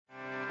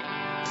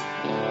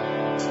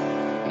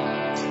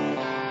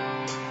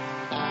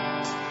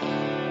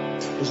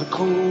There's a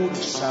code of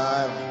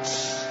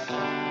silence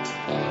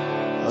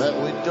that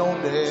we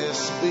don't dare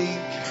speak.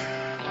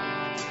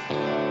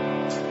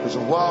 There's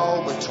a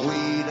wall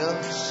between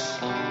us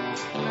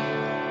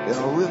and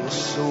a river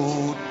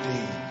so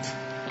deep.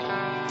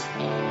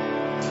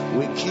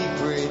 We keep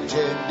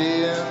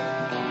pretending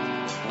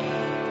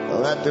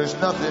that there's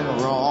nothing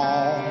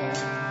wrong.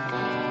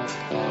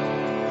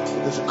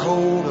 There's a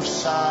code of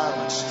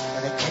silence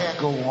and it can't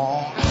go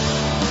on.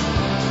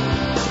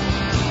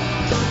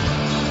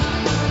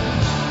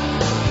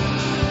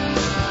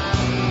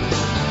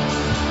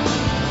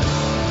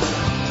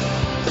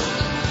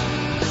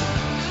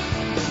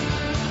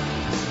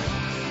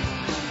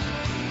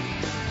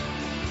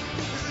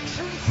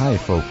 Hi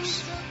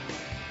folks,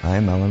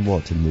 I'm Alan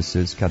Watt and this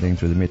is Cutting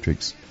Through the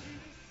Matrix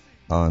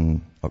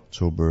on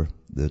October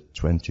the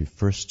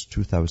 21st,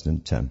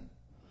 2010.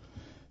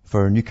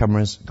 For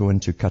newcomers, go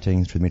into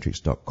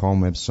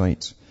cuttingthroughthematrix.com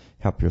website,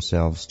 help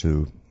yourselves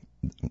to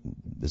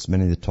as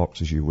many of the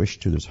talks as you wish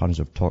to. There's hundreds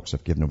of talks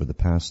I've given over the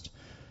past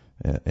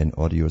in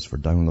audios for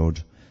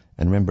download.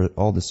 And remember,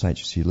 all the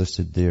sites you see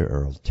listed there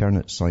are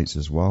alternate sites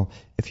as well.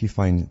 If you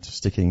find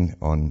sticking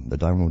on the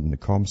download in the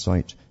com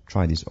site,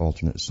 try these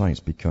alternate sites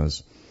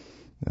because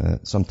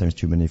sometimes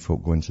too many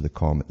folk go into the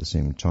com at the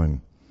same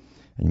time.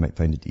 And you might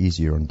find it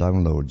easier on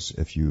downloads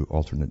if you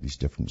alternate these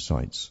different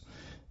sites.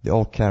 They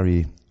all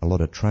carry a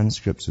lot of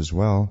transcripts as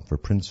well for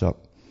print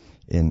up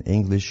in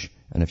English.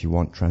 And if you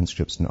want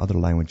transcripts in other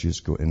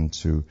languages, go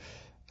into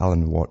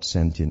Alan Watt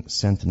Sentinel.eu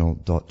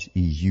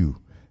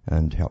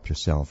and help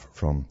yourself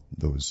from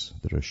those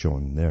that are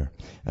shown there.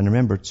 And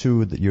remember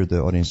too that you're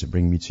the audience that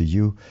bring me to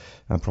you.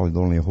 I'm probably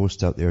the only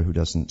host out there who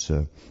doesn't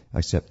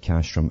accept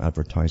cash from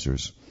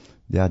advertisers.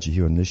 The ads you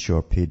hear on this show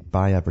are paid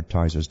by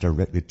advertisers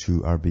directly to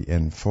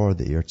RBN for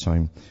the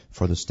airtime,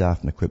 for the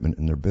staff and equipment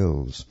and their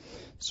bills.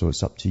 So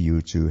it's up to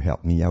you to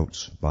help me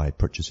out by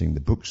purchasing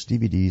the books,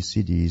 DVDs,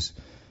 CDs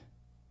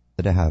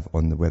that I have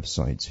on the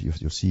website.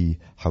 You'll see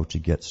how to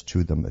get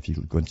to them if you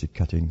go into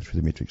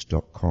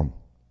cuttingthroughthematrix.com.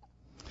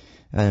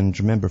 And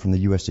remember, from the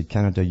US to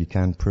Canada, you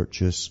can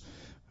purchase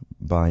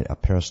by a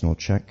personal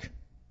check.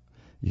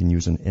 You can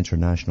use an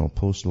international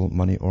postal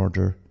money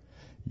order.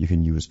 You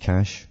can use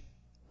cash.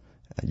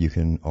 You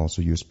can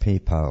also use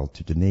PayPal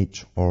to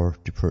donate or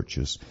to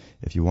purchase.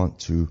 If you want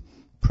to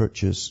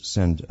purchase,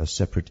 send a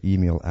separate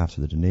email after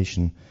the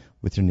donation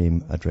with your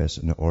name, address,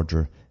 and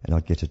order, and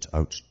I'll get it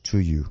out to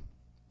you.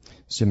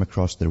 Same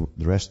across the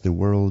rest of the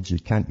world. You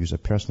can't use a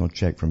personal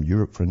check from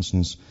Europe, for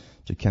instance,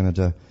 to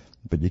Canada,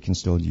 but you can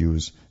still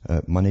use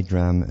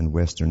MoneyGram and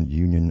Western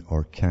Union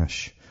or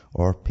cash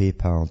or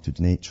PayPal to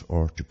donate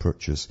or to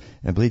purchase.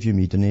 And believe you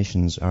me,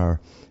 donations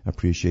are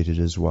appreciated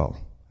as well.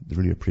 They're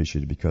really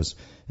appreciated because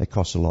it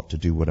costs a lot to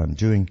do what I'm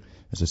doing,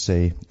 as I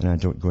say, and I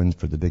don't go in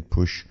for the big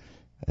push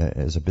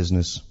as a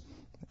business.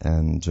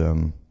 And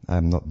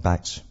I'm not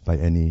backed by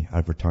any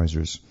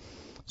advertisers,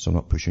 so I'm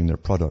not pushing their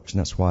products.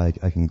 And that's why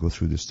I can go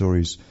through the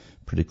stories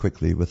pretty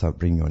quickly without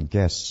bringing on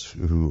guests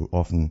who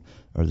often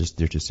are just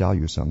there to sell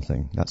you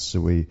something. That's the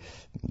way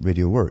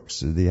radio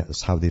works.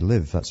 That's how they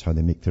live. That's how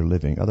they make their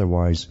living.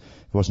 Otherwise, if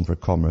it wasn't for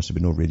commerce,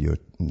 there'd be no radio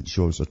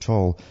shows at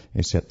all,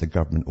 except the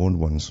government-owned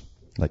ones,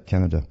 like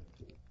Canada.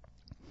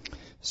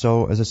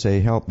 So, as I say,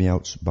 help me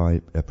out by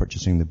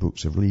purchasing the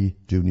books. I really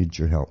do need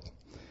your help.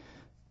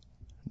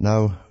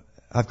 Now,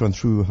 I've gone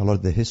through a lot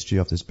of the history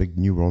of this big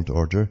New World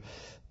Order.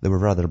 They were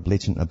rather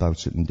blatant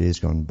about it in days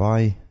gone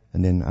by.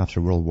 And then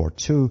after World War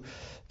II,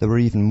 they were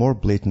even more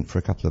blatant for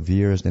a couple of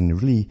years. Then they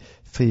really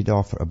faded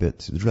off a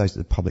bit. They realized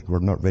that the public were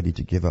not ready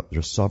to give up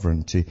their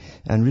sovereignty.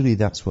 And really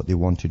that's what they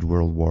wanted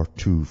World War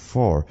II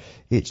for.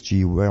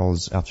 H.G.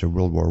 Wells, after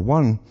World War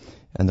I,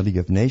 and the League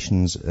of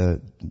Nations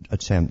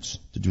attempt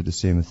to do the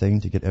same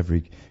thing, to get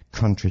every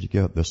country to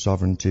give up their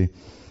sovereignty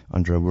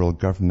under a world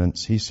government.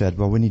 He said,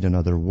 well, we need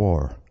another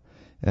war.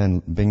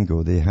 And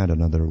bingo, they had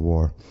another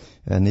war.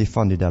 And they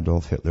funded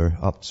Adolf Hitler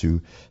up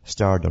to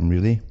stardom,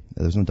 really.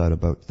 There's no doubt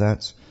about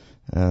that.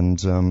 And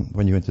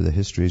when you went to the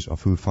histories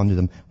of who funded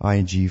them,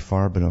 I.G.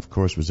 Farben, of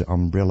course, was the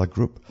umbrella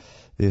group.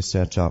 They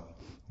set up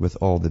with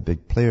all the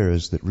big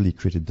players that really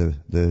created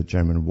the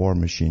German war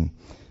machine,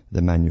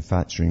 the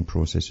manufacturing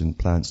process in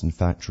plants and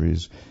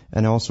factories.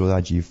 And also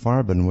I.G.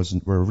 Farben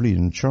were really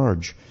in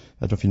charge.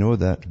 I don't know if you know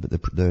that, but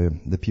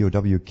the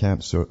POW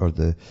camps or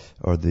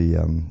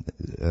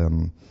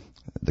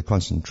the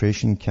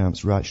concentration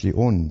camps were actually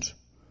owned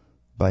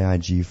by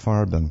I.G.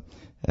 Farben.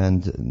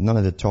 And none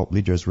of the top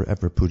leaders were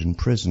ever put in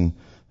prison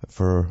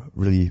for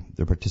really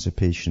their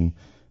participation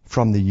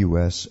from the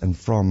US and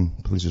from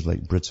places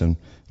like Britain,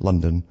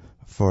 London,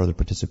 for their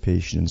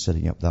participation in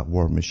setting up that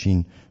war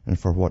machine and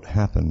for what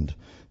happened.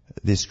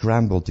 They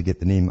scrambled to get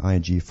the name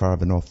I.G.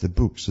 Farben off the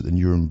books at the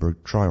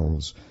Nuremberg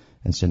trials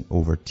and sent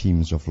over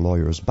teams of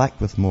lawyers.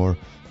 Back with more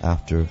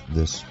after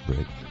this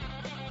break.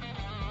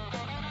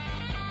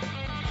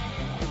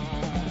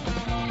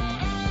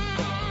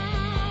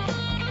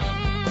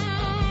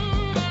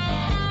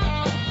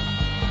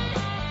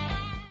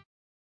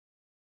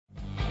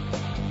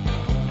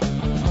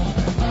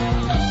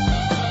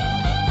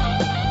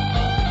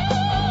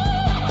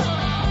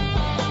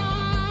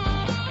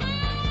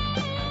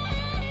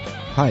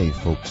 Hi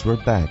folks,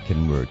 we're back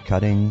and we're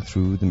cutting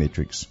through the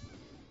matrix.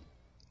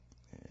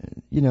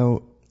 You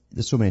know,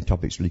 there's so many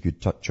topics we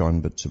could touch on,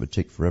 but it would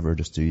take forever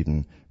just to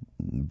even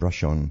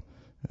brush on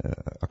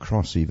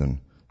across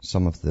even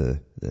some of the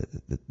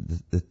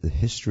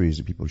histories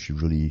that people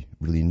should really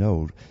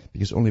know,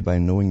 because only by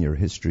knowing your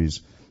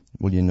histories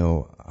will you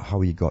know how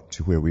we got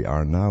to where we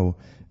are now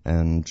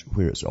and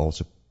where it's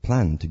also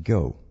planned to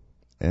go.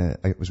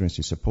 I was going to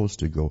say supposed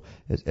to go.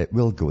 It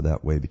will go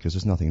that way because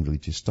there's nothing really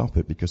to stop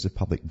it, because the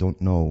public don't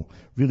know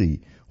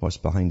really what's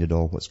behind it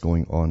all, what's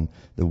going on,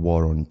 the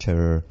war on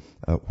terror,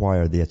 why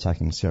are they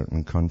attacking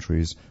certain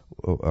countries.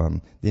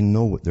 They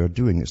know what they're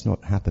doing. It's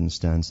not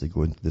happenstance they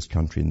go into this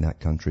country and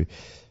that country.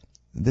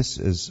 This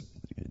is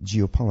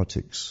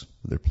geopolitics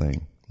they're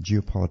playing.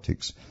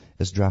 Geopolitics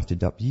is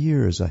drafted up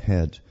years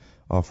ahead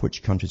of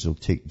which countries will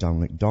take down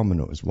like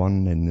dominoes,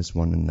 one and this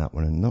one and that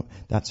one. And no,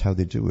 that's how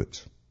they do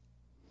it.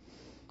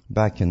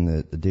 Back in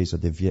the days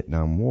of the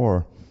Vietnam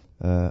War,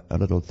 a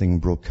little thing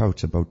broke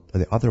out about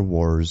the other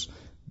wars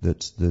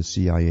that the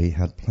CIA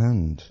had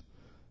planned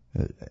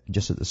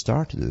just at the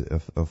start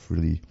of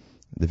really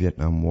the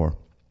Vietnam War.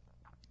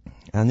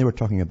 And they were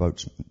talking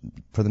about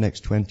for the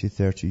next 20,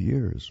 30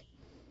 years.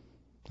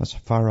 That's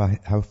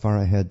how far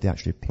ahead they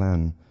actually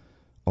plan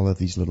all of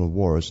these little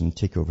wars and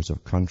takeovers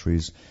of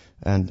countries.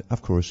 And,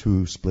 of course,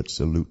 who splits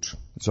the loot?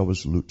 It's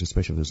always loot,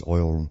 especially if there's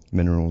oil,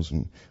 minerals,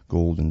 and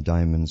gold and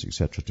diamonds,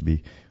 etc., to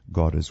be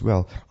got as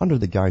well, under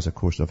the guise, of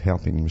course, of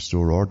helping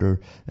restore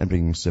order and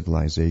bringing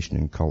civilization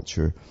and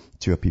culture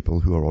to a people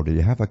who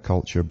already have a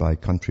culture by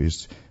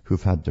countries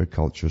who've had their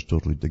cultures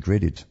totally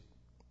degraded.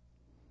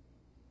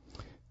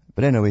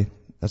 But anyway,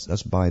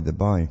 that's by the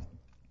by.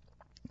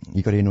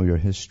 You've got to know your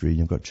history.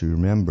 You've got to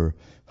remember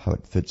how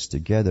it fits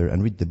together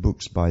and read the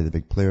books by the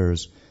big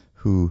players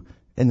who,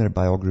 in their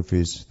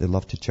biographies, they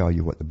love to tell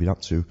you what they've been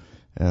up to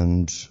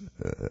and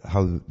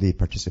how they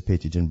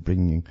participated in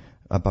bringing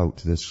about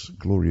this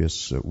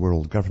glorious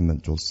world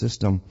governmental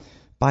system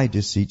by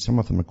deceit. Some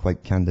of them are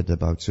quite candid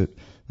about it.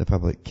 The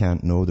public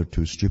can't know. They're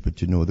too stupid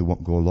to know. They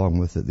won't go along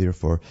with it.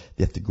 Therefore,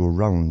 they have to go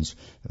around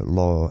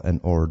law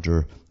and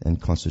order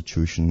and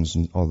constitutions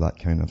and all that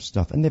kind of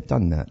stuff. And they've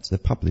done that.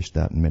 They've published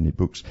that in many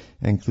books,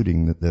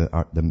 including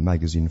the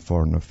magazine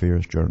Foreign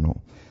Affairs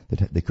Journal.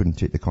 They couldn't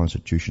take the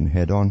Constitution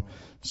head on,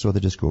 so they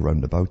just go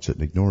round about it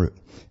and ignore it.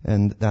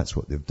 And that's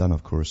what they've done,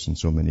 of course, in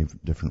so many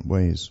different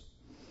ways.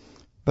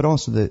 But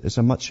also, it's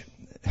a much...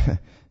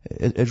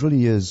 It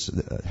really is...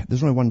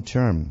 There's only one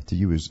term to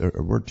use, or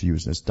a word to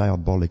use, and it's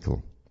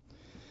diabolical.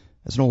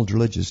 It's an old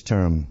religious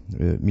term,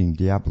 meaning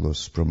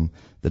diabolos, from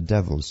the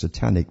devil,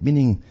 satanic,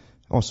 meaning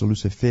also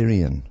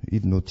Luciferian,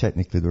 even though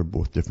technically they're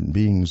both different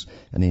beings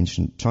in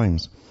ancient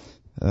times.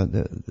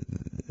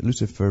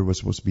 Lucifer was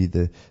supposed to be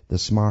the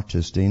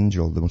smartest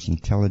angel, the most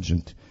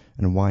intelligent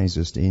and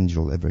wisest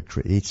angel ever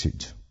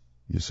created,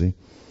 you see,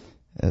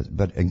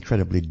 but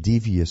incredibly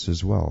devious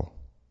as well.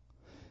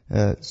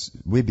 It's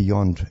way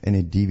beyond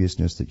any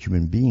deviousness that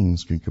human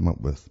beings can come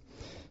up with.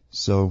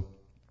 So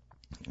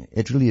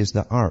it really is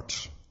the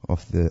art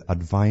of the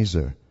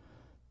advisor,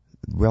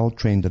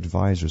 well-trained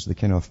advisors, the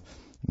kind of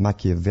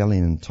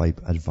Machiavellian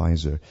type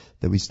advisor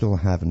that we still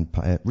have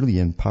really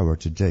in power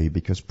today,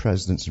 because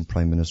presidents and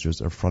prime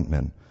ministers are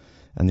frontmen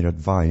and they're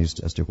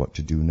advised as to what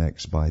to do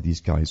next by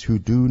these guys who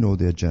do know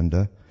the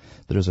agenda.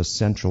 There is a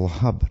central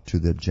hub to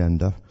the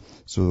agenda.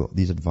 So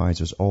these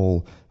advisors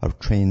all are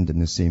trained in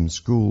the same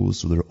schools,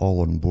 so they're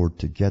all on board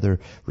together,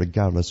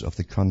 regardless of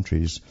the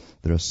countries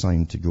they're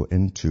assigned to go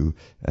into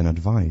and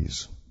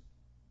advise.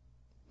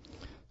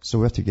 So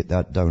we have to get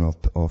that down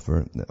off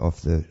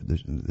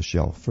the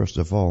shelf, first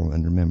of all,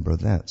 and remember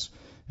that,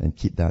 and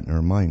keep that in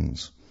our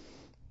minds.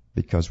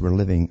 Because we're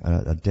living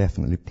a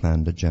definitely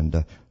planned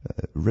agenda,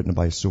 written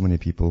by so many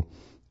people,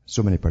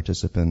 so many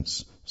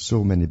participants,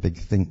 so many big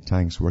think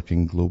tanks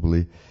working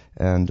globally,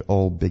 and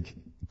all big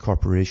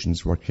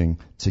corporations working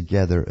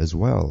together as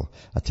well,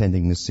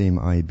 attending the same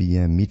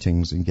IBM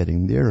meetings and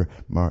getting their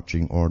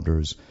marching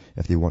orders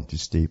if they want to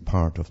stay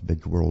part of the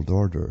big world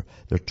order.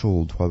 They're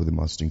told how they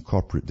must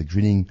incorporate the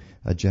greening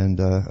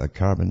agenda,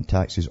 carbon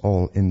taxes,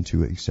 all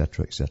into it,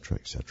 etc., etc.,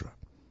 etc.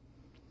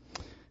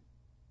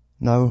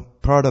 Now,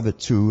 part of it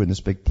too in this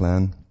big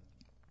plan,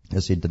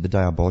 as I said, the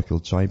diabolical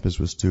type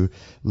was to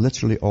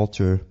literally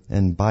alter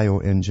and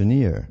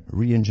bioengineer,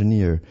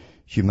 re-engineer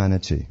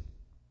humanity.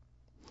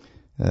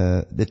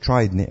 They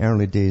tried in the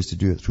early days to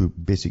do it through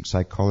basic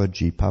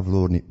psychology,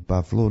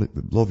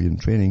 Pavlovian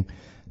training,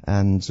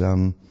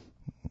 and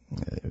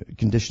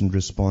conditioned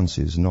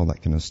responses and all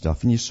that kind of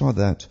stuff. And you saw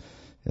that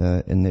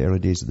in the early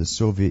days of the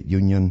Soviet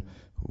Union,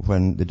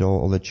 when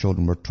all the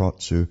children were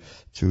taught to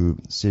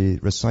say,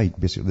 recite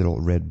basically the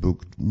little red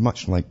book,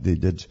 much like they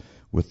did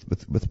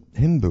with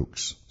hymn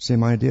books.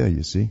 Same idea,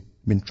 you see.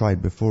 Been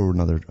tried before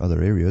in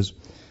other areas,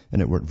 and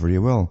it worked very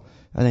well.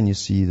 And then you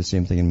see the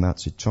same thing in Mao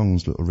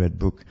Zedong's little red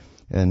book,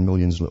 and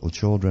millions of little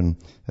children,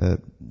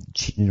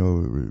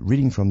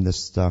 reading from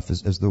this stuff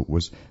as though it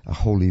was a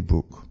holy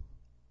book.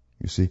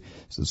 you see.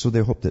 So they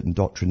hope that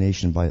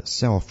indoctrination by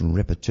itself and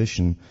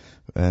repetition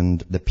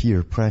and the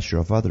peer pressure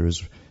of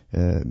others,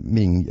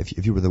 meaning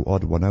if you were the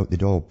odd one out,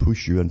 they'd all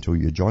push you until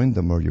you joined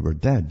them or you were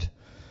dead,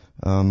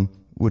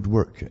 would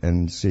work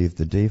and save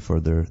the day for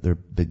their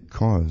big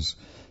cause.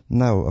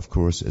 Now, of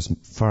course, it's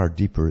far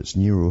deeper. It's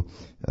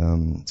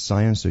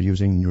science. They're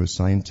using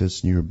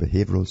neuroscientists,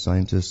 neurobehavioral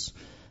scientists,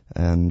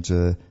 and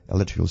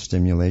electrical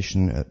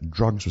stimulation.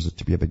 Drugs was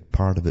to be a big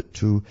part of it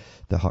too,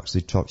 that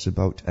Huxley talks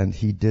about. And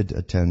he did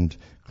attend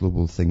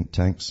global think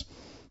tanks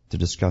to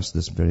discuss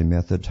this very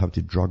method, how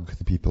to drug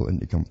the people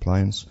into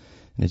compliance.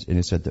 And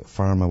he said that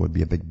pharma would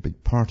be a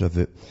big part of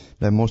it.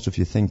 Now, most of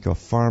you think of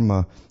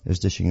pharma as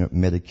dishing out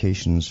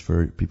medications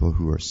for people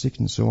who are sick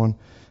and so on.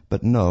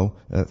 But no,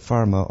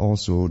 pharma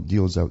also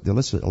deals out a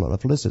lot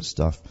of illicit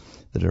stuff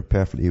that are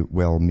perfectly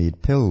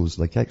well-made pills,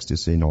 like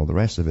ecstasy and all the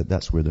rest of it.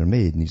 That's where they're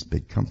made in these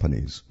big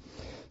companies.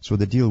 So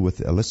they deal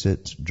with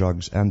illicit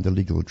drugs and the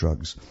legal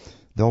drugs.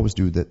 They always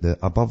do that. The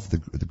above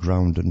the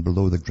ground and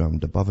below the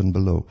ground, above and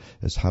below,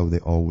 is how they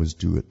always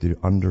do it. The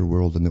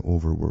underworld and the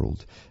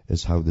overworld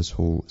is how this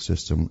whole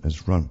system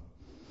is run.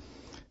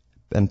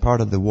 And part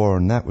of the war,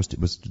 and that was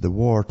the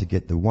war to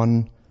get the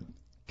one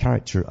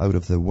character out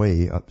of the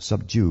way,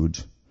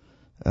 subdued,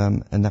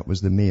 and that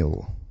was the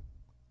male.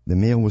 The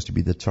male was to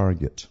be the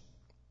target.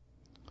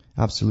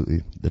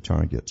 Absolutely the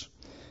target.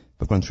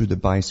 We've gone through the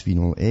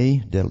bisphenol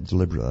A,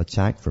 deliberate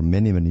attack for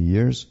many, many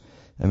years,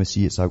 and we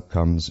see its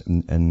outcomes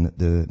in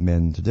the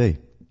men today.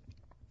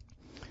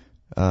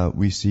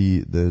 We see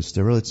the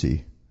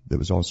sterility that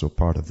was also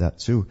part of that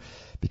too,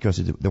 because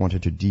they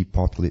wanted to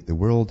depopulate the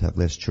world, have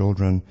less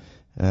children.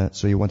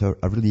 So you want a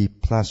really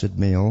placid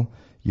male.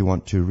 You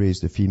want to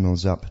raise the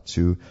females up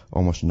to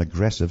almost an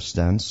aggressive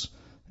stance.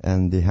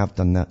 And they have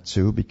done that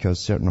too, because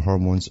certain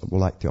hormones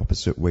will act the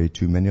opposite way.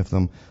 Too many of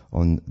them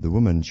on the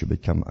woman should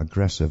become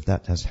aggressive.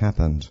 That has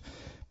happened.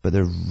 But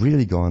they're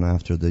really gone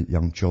after the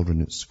young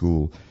children at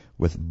school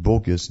with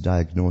bogus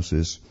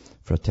diagnosis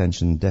for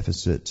attention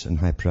deficit and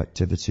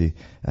hyperactivity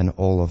and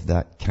all of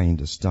that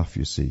kind of stuff,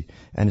 you see.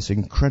 And it's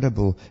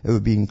incredible. It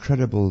would be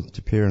incredible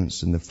to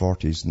parents in the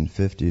 40s and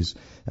 50s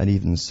and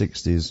even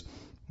 60s,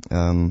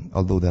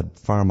 although they had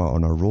pharma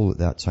on a roll at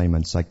that time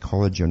and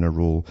psychology on a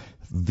roll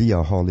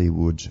via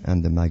Hollywood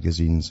and the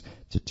magazines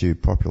to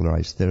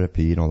popularize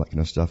therapy and all that kind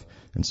of stuff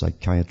and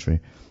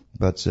psychiatry.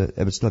 But it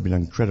would still have been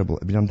incredible.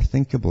 It would be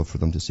unthinkable for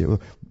them to say, oh,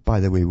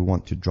 by the way, we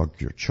want to drug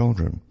your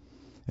children,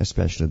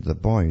 especially the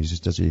boys.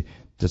 Is he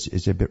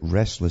a bit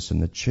restless in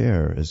the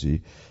chair? Does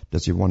he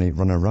want to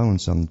run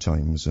around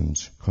sometimes and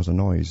cause a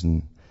noise?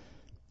 And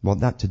well,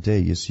 that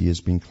today, you see,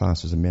 is being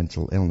classed as a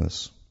mental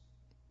illness.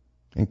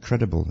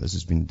 Incredible as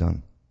has been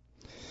done.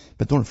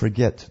 But don't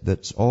forget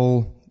that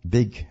all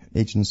big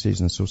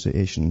agencies and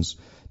associations,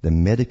 the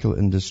medical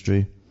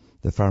industry,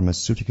 the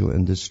pharmaceutical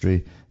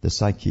industry, the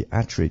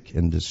psychiatric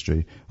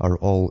industry are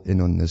all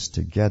in on this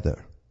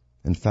together.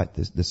 In fact,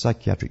 the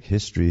psychiatric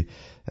history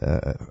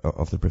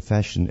of the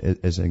profession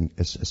it's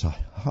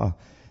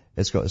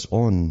got its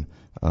own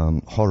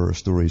horror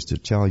stories to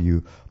tell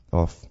you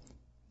of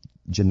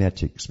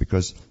genetics,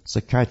 because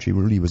psychiatry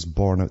really was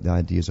born out the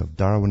ideas of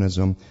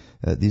Darwinism.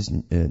 These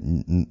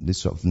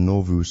sort of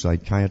nouveau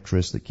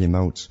psychiatrists that came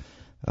out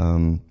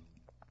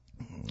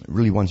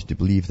really wanted to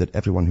believe that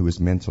everyone who was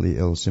mentally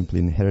ill simply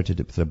inherited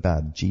it with a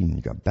bad gene.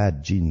 You got a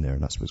bad gene there,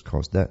 and that's what's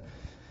caused that.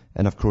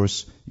 And of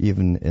course,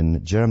 even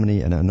in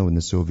Germany, and I know in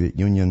the Soviet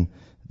Union,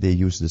 they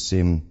used the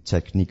same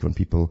technique on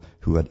people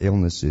who had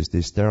illnesses.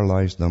 They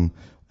sterilized them,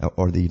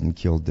 or they even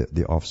killed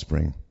the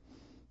offspring.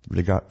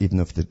 Even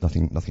if there's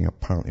nothing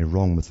apparently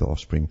wrong with the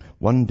offspring.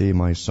 One day,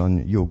 my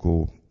son, you'll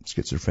go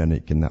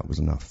schizophrenic, and that was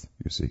enough,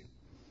 you see.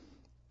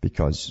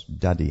 Because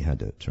daddy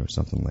had it, or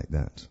something like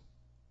that.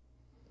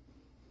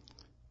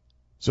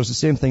 So it's the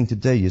same thing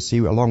today, you see,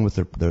 along with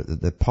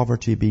the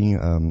poverty being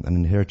an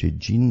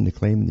inherited gene, they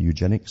claim, the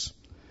eugenics.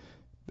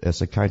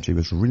 Psychiatry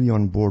was really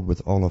on board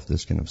with all of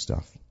this kind of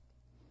stuff.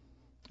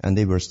 And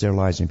they were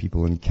sterilizing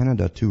people in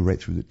Canada too, right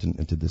through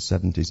into the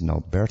 70s in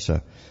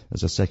Alberta.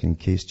 There's a second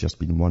case just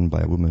been won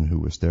by a woman who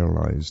was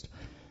sterilized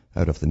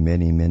out of the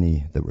many,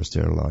 many that were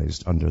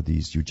sterilized under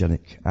these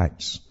eugenic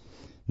acts.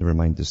 Never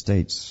mind the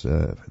States,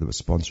 that was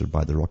sponsored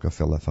by the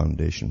Rockefeller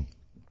Foundation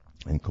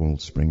in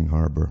Cold Spring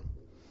Harbor.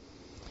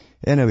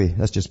 Anyway,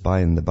 that's just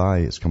by and by.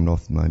 It's coming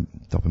off my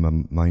top of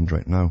my mind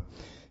right now.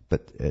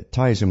 But it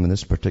ties in with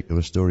this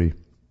particular story.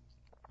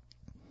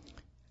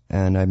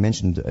 And I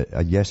mentioned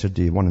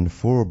yesterday, 1 in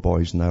 4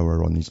 boys now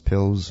are on these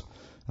pills,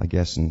 I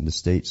guess in the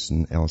States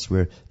and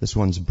elsewhere. This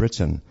one's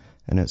Britain.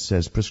 And it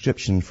says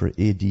prescription for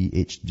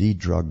ADHD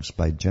drugs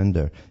by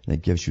gender. And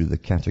it gives you the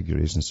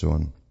categories and so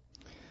on.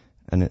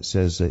 And it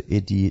says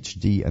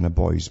ADHD in a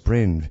boy's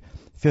brain.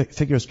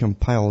 Figures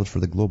compiled for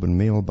the Globe and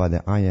Mail by the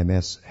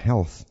IMS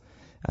Health,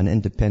 an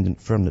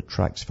independent firm that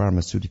tracks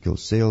pharmaceutical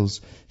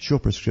sales, show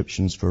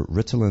prescriptions for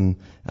Ritalin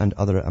and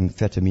other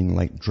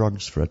amphetamine-like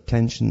drugs for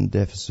attention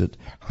deficit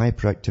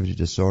hyperactivity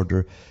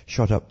disorder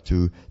shot up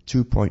to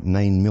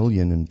 2.9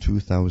 million in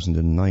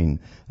 2009,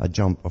 a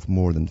jump of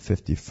more than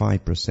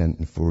 55%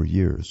 in 4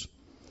 years.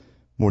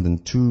 More than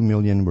 2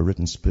 million were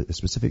written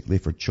specifically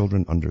for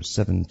children under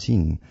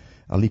 17,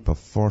 a leap of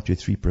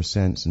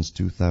 43% since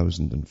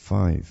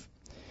 2005.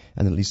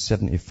 And at least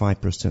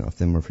 75% of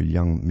them were for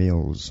young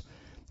males,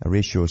 a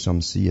ratio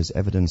some see as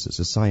evidence that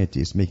society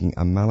is making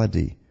a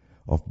malady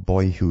of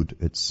boyhood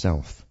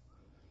itself.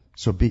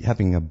 So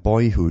having a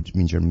boyhood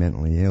means you're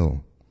mentally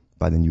ill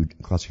by the new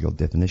classical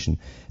definition.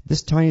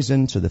 This ties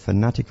into the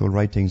fanatical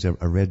writings I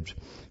read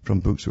from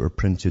books that were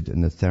printed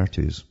in the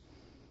 30s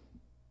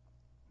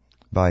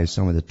by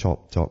some of the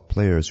top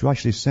players who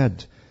actually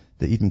said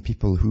that even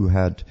people who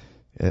had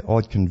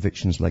odd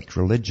convictions like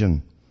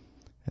religion,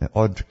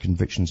 odd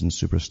convictions and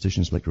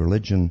superstitions like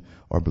religion,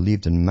 or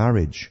believed in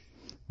marriage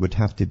would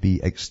have to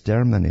be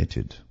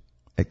exterminated.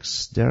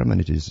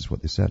 Exterminated is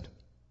what they said.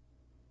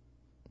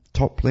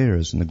 Top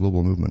players in the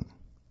global movement.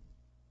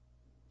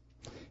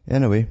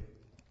 Anyway,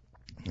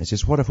 it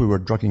says, what if we were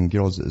drugging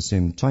girls at the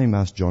same time?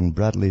 Asked John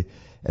Bradley,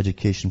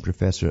 education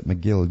professor at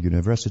McGill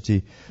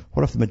University.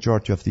 What if the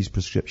majority of these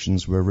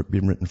prescriptions were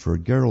being written for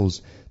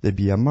girls? There'd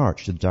be a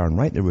march. You're darn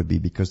right there would be,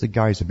 because the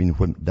guys have been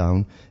whipped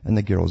down and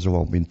the girls have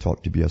all been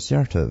taught to be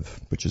assertive,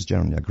 which is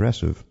generally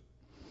aggressive.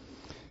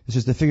 It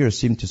says the figures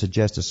seem to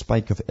suggest a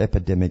spike of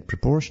epidemic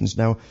proportions.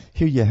 Now,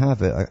 here you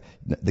have it.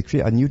 They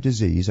create a new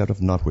disease out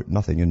of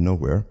nothing and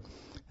nowhere.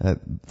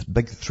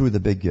 Through the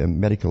big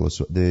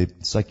the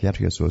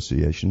Psychiatric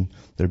Association,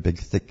 their big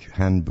thick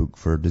handbook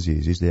for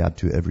diseases they add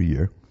to it every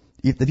year.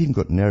 They've even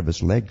got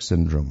nervous leg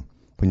syndrome.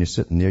 When you're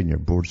sitting there and you're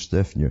bored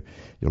stiff and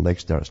your leg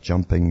starts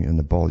jumping and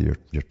the ball of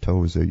your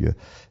toes,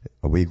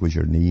 away goes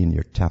your knee and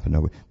you're tapping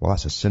away. Well,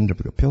 that's a syndrome.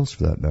 We've got pills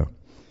for that now.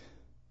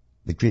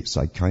 The great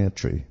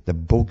psychiatry, the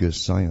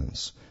bogus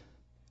science,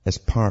 is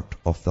part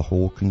of the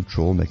whole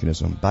control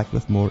mechanism. Back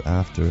with more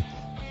after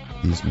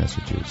these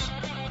messages.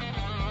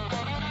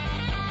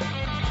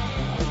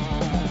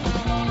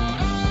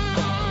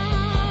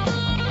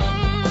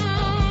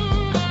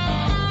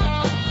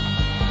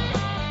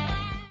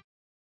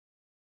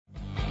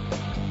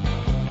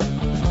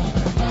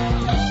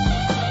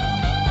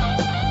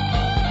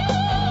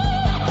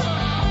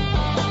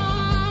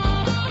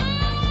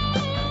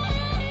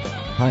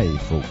 Hi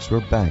folks,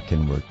 we're back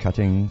and we're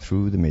cutting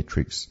through the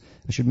matrix.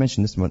 I should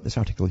mention this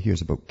article here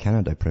is about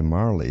Canada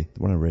primarily.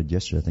 The one I read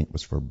yesterday I think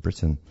was for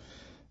Britain.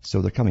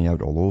 So they're coming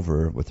out all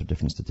over with their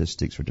different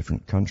statistics for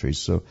different countries.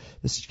 So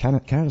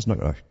Canada's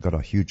not got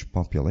a huge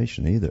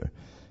population either.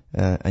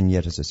 And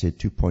yet, as I say,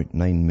 2.9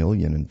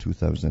 million in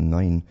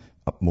 2009,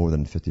 up more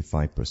than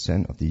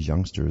 55% of these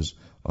youngsters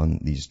on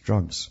these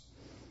drugs.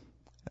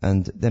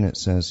 And then it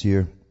says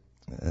here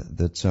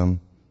that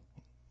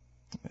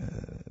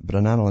but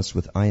an analyst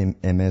with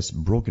IMS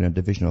Broken, a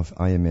division of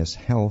IMS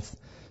Health,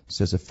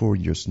 says a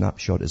 4-year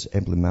snapshot is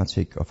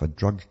emblematic of a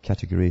drug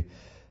category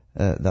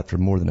that for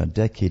more than a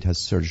decade has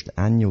surged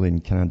annually in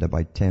Canada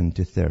by 10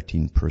 to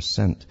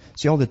 13%.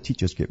 See, all the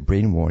teachers get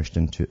brainwashed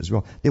into it as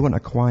well. They want a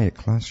quiet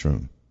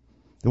classroom.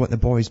 They want the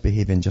boys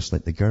behaving just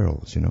like the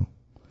girls, you know.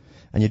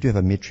 And you do have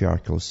a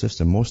matriarchal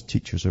system. Most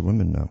teachers are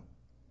women now.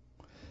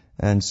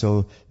 And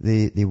so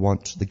they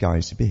want the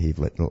guys to behave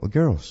like little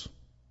girls.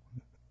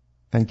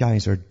 And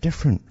guys are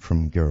different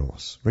from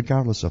girls,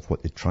 regardless of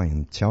what they try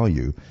and tell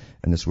you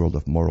in this world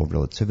of moral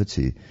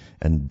relativity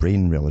and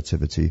brain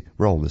relativity.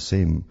 We're all the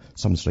same.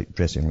 Some's like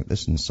dressing like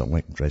this and some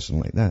like dressing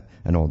like that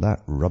and all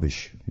that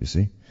rubbish, you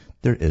see.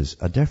 There is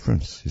a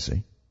difference, you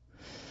see.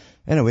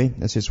 Anyway,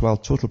 it says, while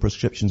total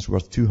prescriptions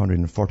worth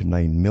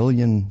 $249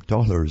 million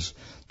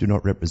do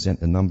not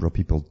represent the number of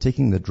people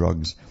taking the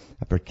drugs,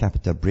 a per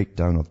capita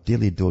breakdown of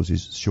daily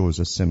doses shows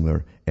a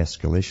similar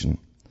escalation.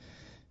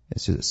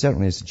 It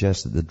certainly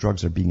suggests that the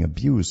drugs are being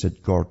abused,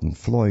 said Gordon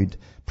Floyd,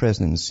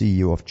 President and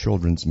CEO of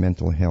Children's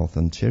Mental Health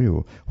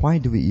Ontario. Why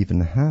do we even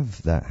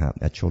have that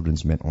happen at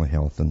Children's Mental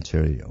Health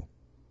Ontario?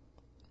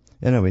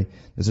 Anyway,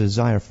 there's a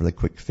desire for the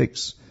quick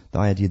fix. The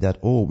idea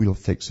that, we'll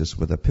fix this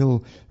with a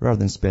pill rather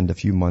than spend a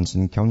few months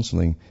in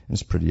counseling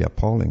is pretty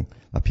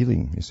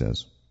appealing, he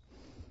says.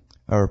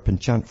 Our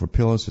penchant for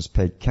pills has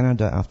pegged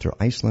Canada after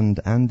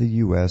Iceland and the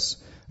US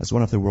as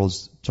one of the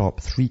world's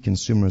top 3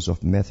 consumers of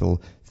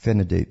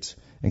methylphenidate,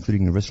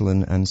 including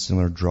Ritalin and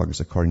similar drugs,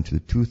 according to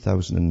the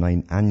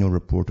 2009 annual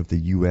report of the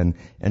UN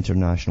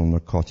International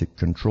Narcotic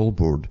Control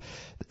Board.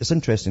 It's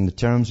interesting, the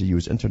terms they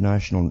use,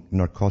 International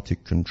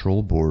Narcotic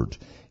Control Board.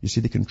 You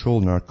see, they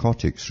control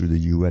narcotics through the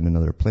UN and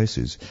other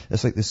places.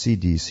 It's like the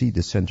CDC,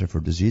 the Center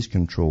for Disease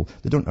Control.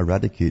 They don't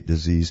eradicate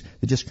disease,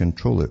 they just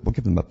control it. We'll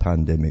give them a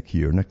pandemic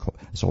here, and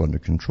it's all under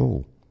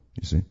control,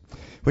 you see.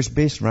 Which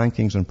based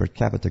rankings on per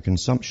capita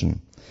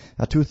consumption.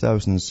 A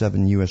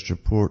 2007 US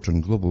report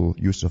on global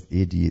use of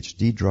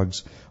ADHD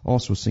drugs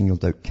also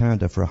singled out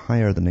Canada for a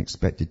higher than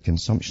expected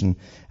consumption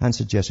and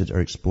suggested our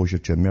exposure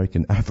to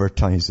American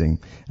advertising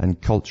and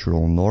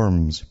cultural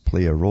norms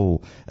play a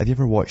role. Have you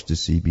ever watched the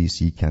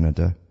CBC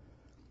Canada?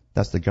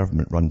 That's the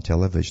government-run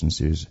television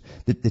series.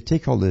 They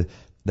take all the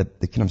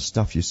kind of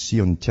stuff you see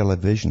on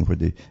television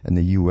in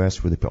the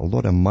US where they put a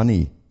lot of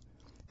money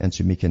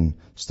into making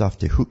stuff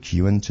to hook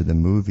you into the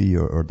movie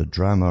or the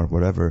drama or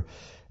whatever.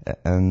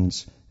 And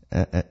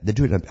They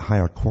do it at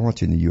higher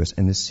quality in the US.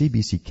 And the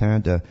CBC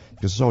Canada,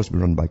 because it's always been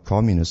run by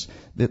communists,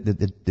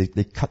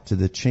 they cut to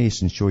the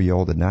chase and show you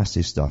all the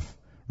nasty stuff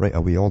right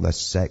away, all the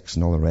sex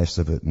and all the rest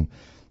of it. And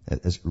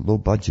it's low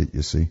budget,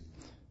 you see.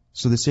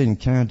 So they say in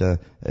Canada,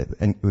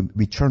 and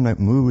we churn out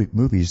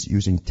movies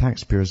using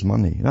taxpayers'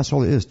 money. And that's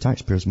all it is,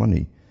 taxpayers'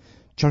 money.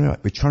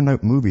 We churn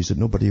out movies that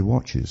nobody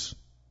watches.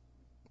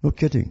 No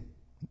kidding.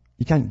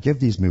 You can't give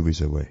these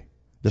movies away.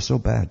 They're so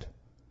bad.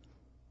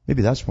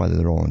 Maybe that's why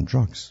they're all on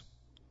drugs.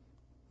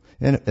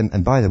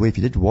 And by the way, if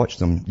you did watch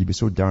them, you'd be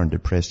so darn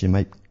depressed you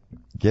might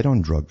get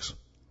on drugs.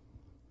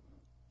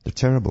 They're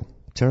terrible,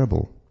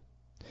 terrible.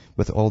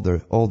 With all their,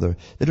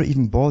 they don't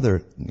even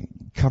bother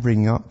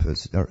covering up,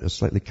 or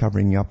slightly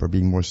covering up or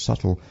being more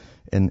subtle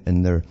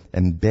in their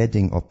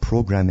embedding of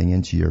programming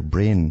into your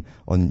brain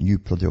on new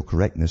political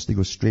correctness. They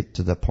go straight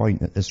to the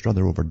point. It's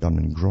rather overdone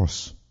and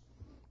gross.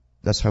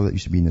 That's how it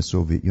used to be in the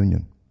Soviet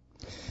Union.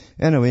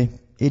 Anyway,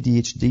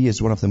 ADHD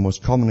is one of the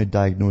most commonly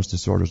diagnosed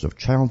disorders of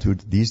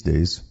childhood these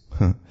days,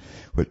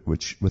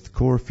 which with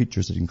core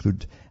features that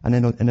include an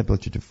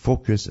inability to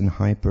focus and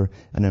hyper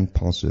and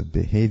impulsive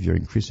behavior.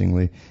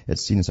 Increasingly,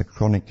 it's seen as a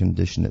chronic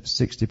condition that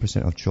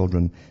 60% of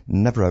children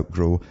never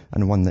outgrow,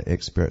 and one that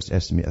experts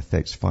estimate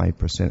affects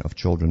 5% of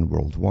children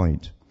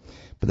worldwide.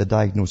 But the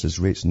diagnosis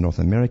rates in North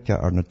America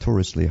are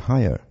notoriously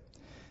higher.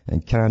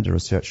 In Canada,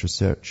 research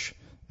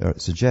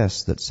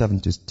suggests that 7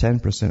 to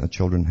 10% of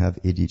children have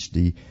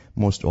ADHD,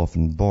 most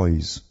often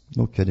boys.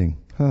 No kidding.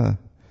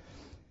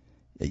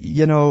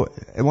 You know,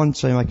 at one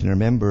time I can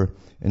remember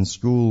in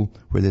school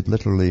where they'd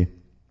literally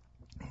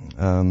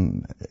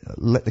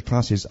let the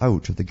classes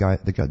out if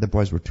the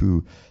boys were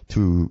too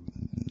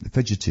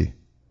fidgety.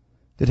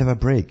 They'd have a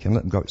break and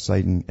let them go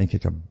outside and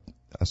kick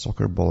a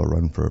soccer ball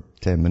around for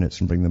 10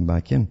 minutes and bring them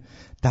back in.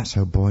 That's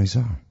how boys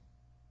are.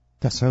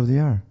 That's how they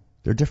are.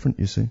 They're different,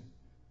 you see.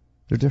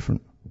 They're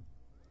different.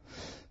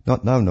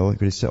 Not now, no. You're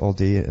going to sit all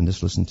day and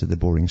just listen to the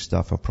boring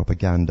stuff of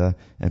propaganda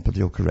and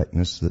political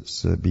correctness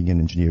that's being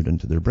engineered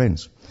into their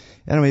brains.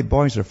 Anyway,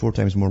 boys are 4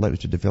 times more likely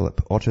to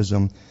develop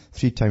autism,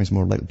 3 times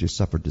more likely to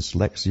suffer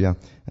dyslexia,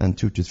 and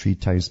 2 to 3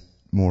 times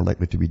more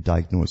likely to be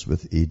diagnosed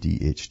with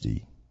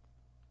ADHD.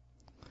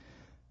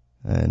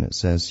 And it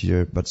says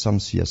here, but some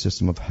see a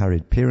system of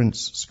harried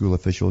parents, school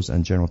officials,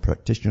 and general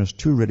practitioners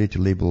too ready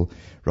to label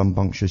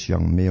rambunctious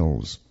young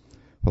males,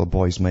 while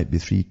boys might be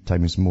 3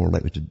 times more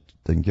likely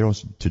than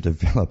girls to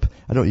develop.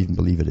 I don't even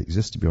believe it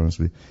exists, to be honest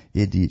with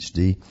you.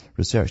 ADHD.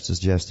 Research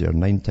suggests they are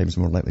 9 times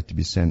more likely to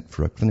be sent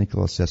for a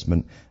clinical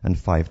assessment and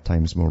 5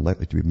 times more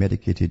likely to be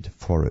medicated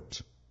for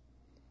it.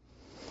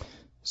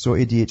 So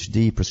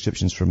ADHD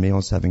prescriptions for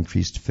males have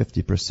increased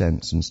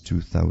 50% since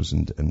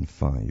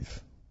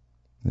 2005.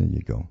 There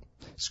you go.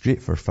 It's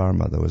great for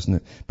pharma though, isn't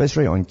it? But it's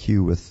right on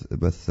cue with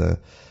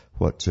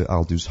what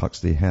Aldous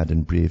Huxley had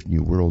in Brave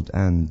New World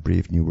and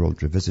Brave New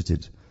World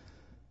Revisited.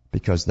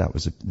 Because that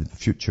was the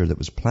future that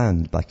was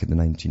planned back in the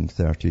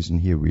 1930s,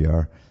 and here we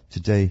are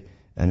today.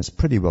 And it's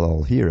pretty well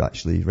all here,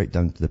 actually, right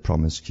down to the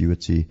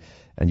promiscuity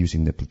and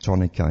using the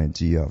Platonic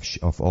idea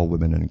of all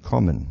women in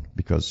common,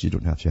 because you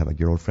don't have to have a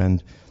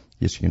girlfriend.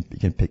 Yes, you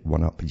can pick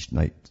one up each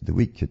night of the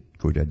week,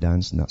 go to a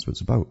dance, and that's what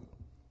it's about.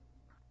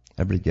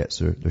 Everybody gets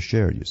their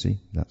share, you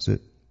see. That's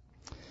it.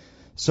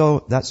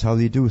 So that's how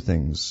they do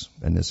things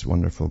in this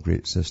wonderful,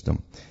 great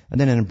system. And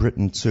then in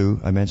Britain too,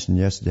 I mentioned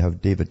yesterday, they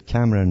have David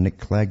Cameron and Nick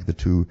Clegg, the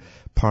 2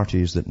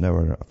 parties that now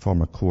are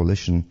form a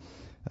coalition,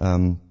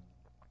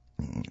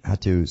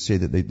 had to say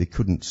that they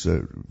couldn't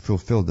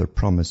fulfill their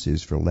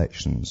promises for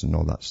elections and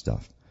all that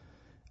stuff.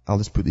 I'll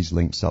just put these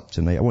links up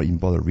tonight. I won't even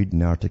bother reading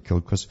the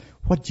article, because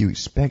what do you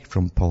expect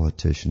from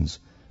politicians?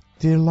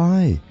 They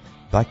lie.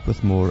 Back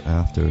with more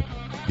after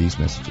these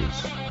messages.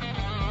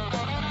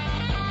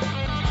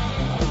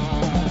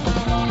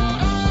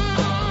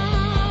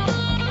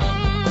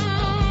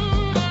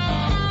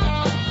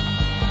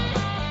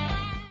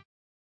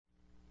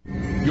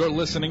 You're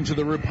listening to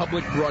the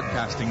Republic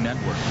Broadcasting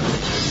Network,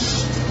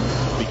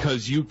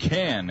 because you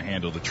can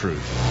handle the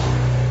truth.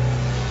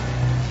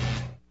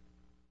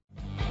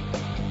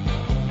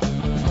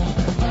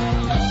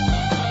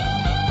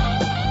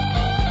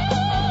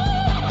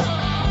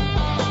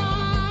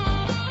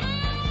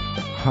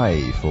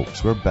 Hi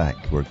folks, we're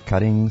back. We're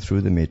cutting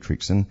through the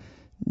matrix and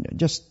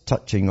just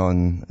touching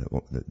on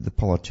the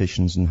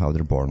politicians and how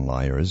they're born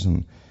liars.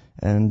 And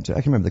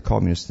I can remember the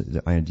communist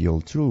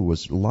ideal too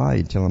was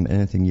lie, tell them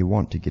anything you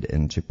want to get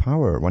into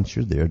power. Once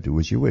you're there, do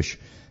as you wish.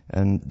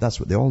 And that's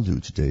what they all do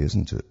today,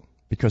 isn't it?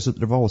 Because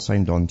they've all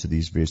signed on to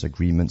these various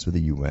agreements with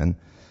the UN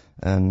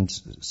and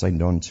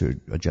signed on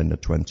to Agenda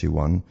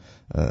 21,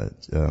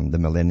 the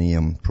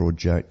Millennium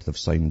Project. They've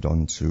signed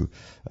on to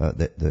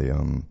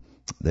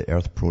the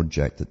Earth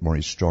Project that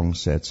Maurice Strong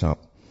sets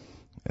up.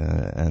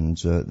 And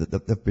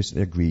they've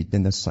basically agreed.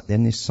 Then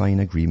they sign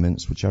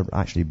agreements which are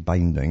actually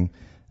binding.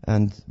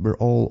 And we're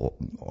all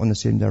on the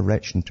same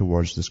direction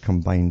towards this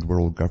combined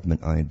world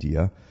government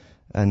idea.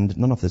 And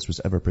none of this was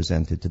ever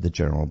presented to the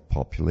general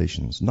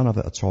populations. None of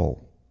it at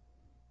all.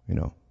 You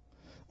know.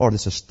 Or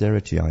this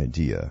austerity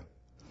idea.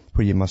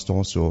 where you must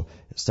also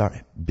start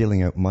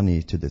billing out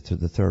money to the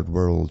third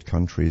world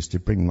countries to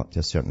bring them up to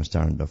a certain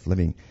standard of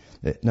living.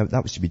 Now,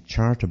 that was to be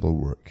charitable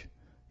work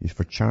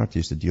for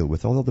charities to deal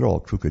with, although they're all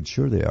crooked,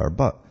 sure they are,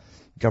 but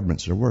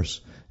governments are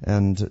worse.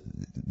 And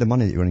the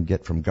money that you're going to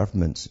get from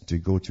governments to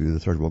go to the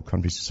third world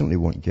countries simply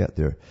won't get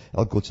there.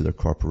 It'll go to their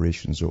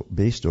corporations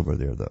based over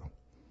there, though.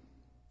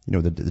 You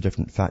know, the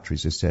different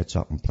factories are set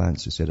up and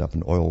plants are set up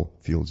and oil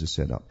fields are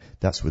set up.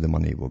 That's where the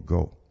money will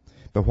go.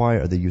 But why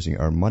are they using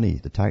our money,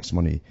 the tax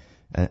money,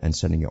 and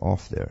sending it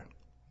off there?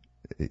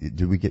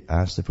 Do we get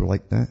asked if we're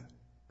like that?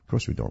 Of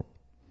course we don't.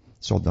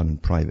 It's all done in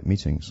private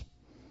meetings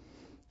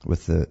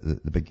with the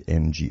big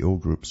NGO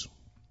groups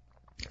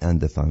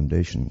and the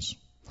foundations.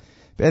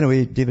 But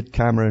anyway, David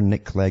Cameron,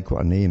 Nick Clegg,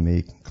 what a name,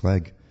 eh?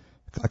 Clegg.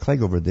 A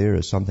Clegg over there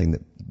is something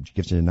that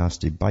gives you a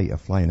nasty bite, a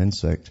flying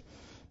insect.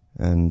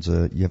 And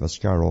you have a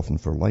scar often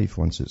for life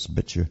once it's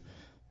bit you.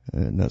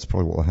 And that's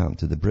probably what will happen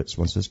to the Brits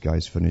once this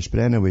guy's finished.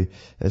 But anyway,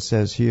 it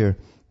says here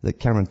that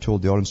Cameron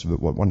told the audience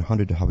about what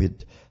 100, how he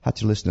had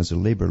to listen as a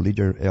Labour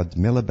leader. Ed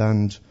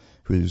Miliband,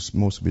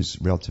 most of his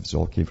relatives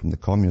all came from the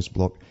Communist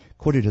bloc,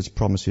 quoted his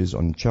promises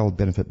on child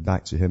benefit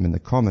back to him in the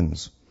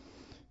Commons.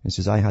 He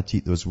says, I had to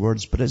eat those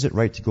words, but is it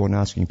right to go on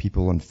asking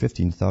people on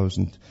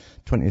 £15,000,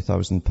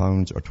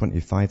 £20,000 or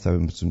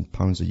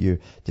 £25,000 a year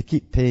to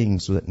keep paying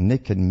so that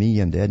Nick and me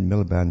and Ed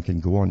Miliband can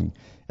go on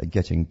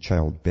getting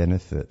child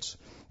benefits?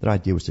 Their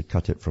idea was to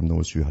cut it from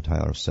those who had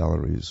higher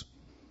salaries.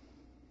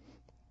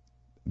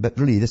 But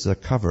really, this is a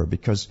cover,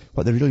 because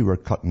what they really were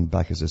cutting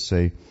back, as I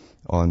say,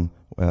 on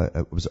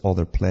was all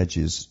their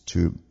pledges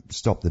to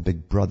stop the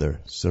Big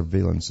Brother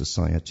surveillance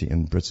society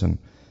in Britain.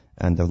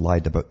 And they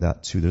lied about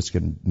that too. They're just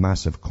getting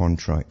massive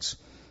contracts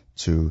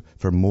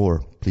for more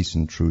police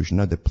intrusion.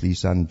 Now the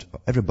police and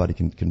everybody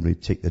can really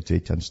take the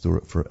data and store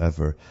it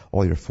forever.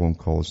 All your phone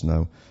calls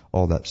now,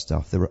 all that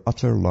stuff. They were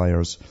utter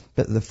liars,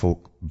 but the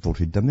folk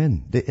voted them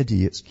in. The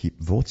idiots keep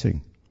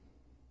voting.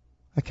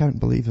 I can't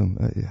believe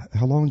them.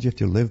 How long do you have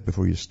to live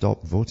before you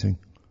stop voting?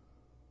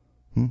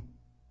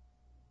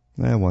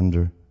 I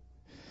wonder.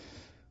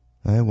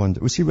 Well,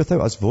 see,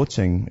 without us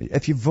voting,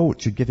 if you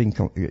vote,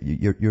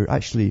 you're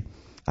actually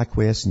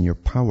acquiescing your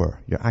power.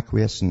 You're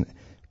acquiescing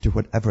to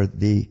whatever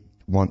they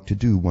want to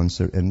do once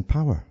they're in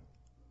power.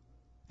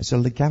 It's a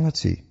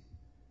legality.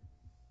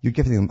 You're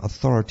giving them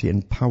authority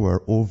and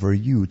power over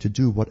you to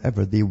do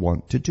whatever they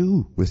want to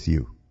do with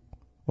you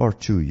or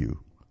to you.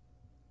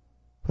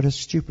 What a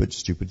stupid,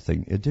 stupid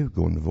thing to do,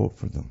 go and vote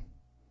for them.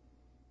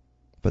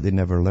 But they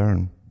never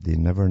learn. They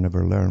never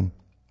learn.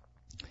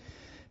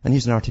 And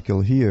here's an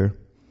article here.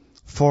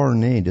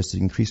 Foreign aid is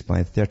increased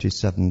by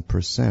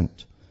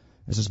 37%.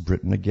 This is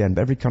Britain again,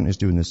 but every country is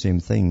doing the same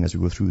thing as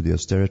we go through the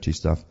austerity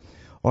stuff.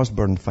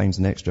 Osborne finds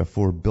an extra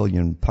 £4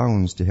 billion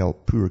to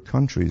help poor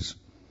countries.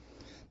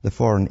 The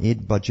foreign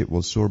aid budget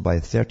will soar by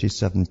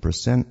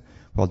 37%,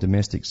 while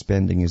domestic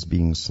spending is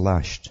being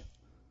slashed.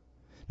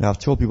 Now, I've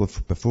told people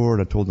before,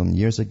 and I told them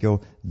years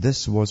ago,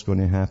 this was going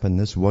to happen.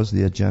 This was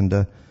the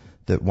agenda,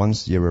 that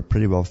once you were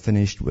pretty well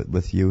finished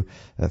with you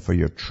for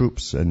your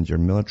troops and your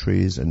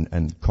militaries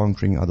and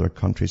conquering other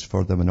countries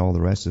for them and all the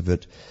rest of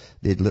it,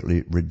 they'd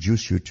literally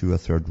reduce you to a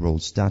third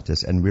world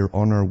status. And we're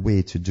on our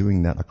way to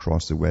doing that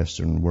across the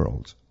Western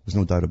world. There's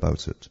no doubt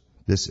about it.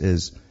 This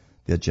is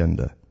the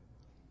agenda.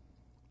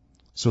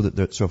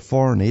 So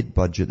foreign aid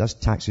budget, that's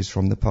taxes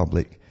from the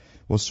public,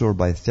 will soar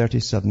by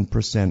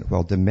 37%,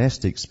 while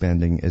domestic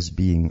spending is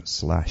being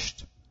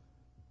slashed.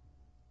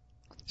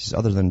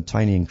 Other than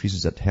tiny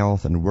increases at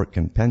health and work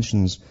and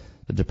pensions,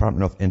 the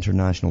Department of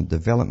International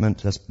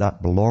Development,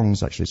 that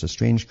belongs, actually, it's a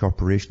strange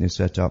corporation they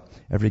set up.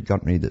 Every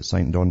country that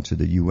signed on to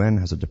the UN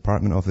has a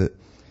department of it,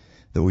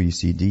 the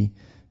OECD,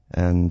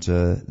 and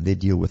they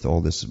deal with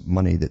all this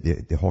money that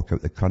they hawk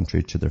out the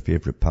country to their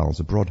favorite pals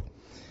abroad.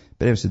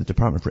 But anyway, the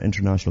Department for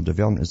International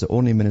Development is the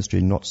only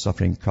ministry not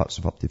suffering cuts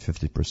of up to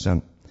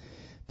 50%.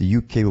 The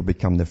UK will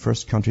become the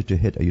first country to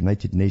hit a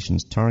United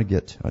Nations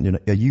target,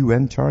 a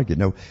UN target.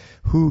 Now,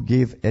 who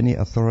gave any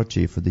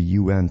authority for the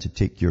UN to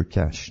take your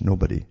cash?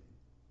 Nobody.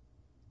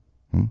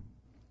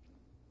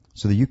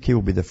 So the UK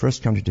will be the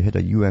first country to hit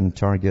a UN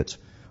target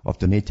of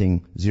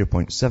donating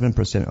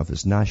 0.7% of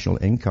its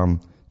national income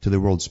to the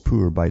world's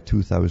poor by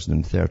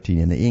 2013,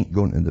 and they ain't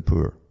going to the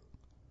poor.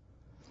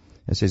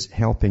 It says,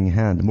 helping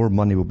hand. More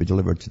money will be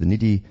delivered to the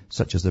needy,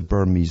 such as the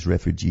Burmese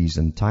refugees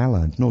in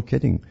Thailand. No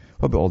kidding.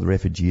 What about all the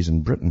refugees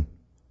in Britain?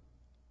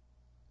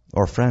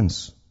 Or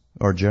France?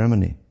 Or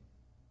Germany?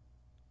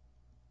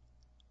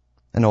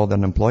 And all the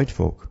unemployed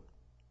folk?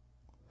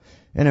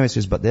 Anyway, it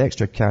says, but the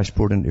extra cash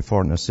poured into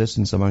foreign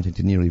assistance, amounting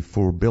to nearly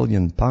 £4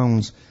 billion,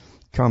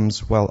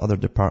 comes while other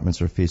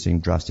departments are facing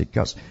drastic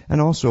cuts.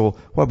 And also,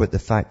 what about the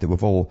fact that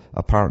we've all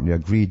apparently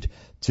agreed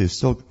to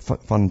still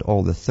fund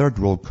all the third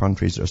world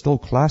countries that are still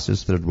classed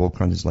as third world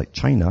countries, like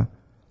China,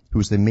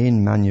 who's the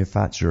main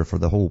manufacturer for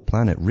the whole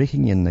planet,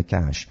 raking in the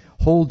cash,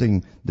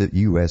 holding the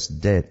US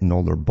debt and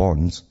all their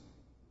bonds.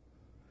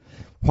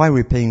 Why are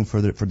we paying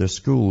for their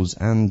schools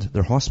and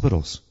their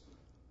hospitals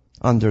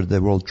under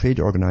the World Trade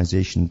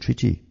Organization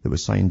treaty that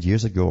was signed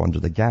years ago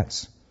under the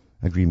GATS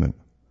agreement.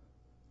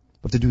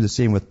 But they do the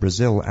same with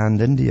Brazil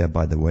and India,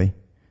 by the way,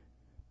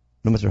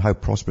 no matter how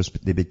prosperous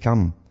they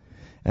become.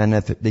 And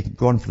if they can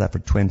go on for that for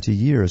 20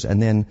 years,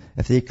 and then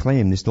if they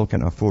claim they still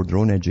can't afford their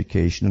own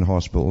education and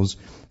hospitals,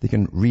 they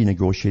can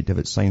renegotiate to have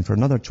it signed for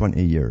another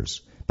 20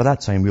 years. By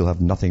that time, we'll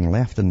have nothing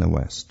left in the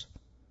West.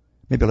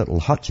 Maybe a little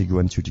hut you go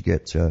into to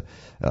get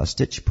a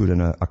stitch put in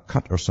a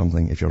cut or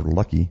something if you're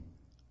lucky.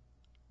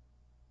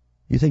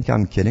 You think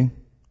I'm kidding?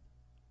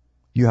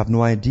 You have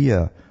no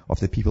idea of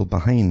the people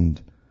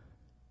behind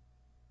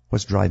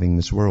what's driving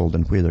this world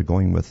and where they're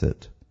going with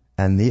it.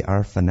 And they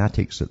are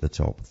fanatics at the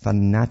top.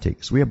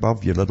 Fanatics. Way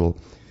above your little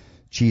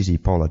cheesy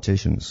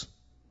politicians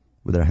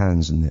with their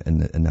hands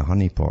in the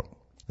honey pot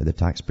of the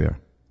taxpayer.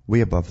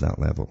 Way above that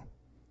level.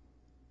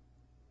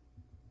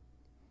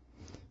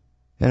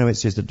 Anyway, it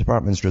says the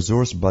department's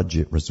resource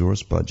budget,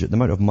 the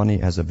amount of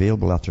money as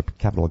available after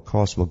capital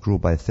costs will grow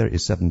by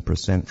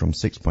 37% from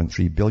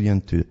 6.3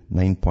 billion to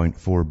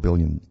 9.4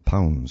 billion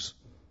pounds.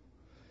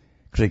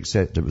 Critics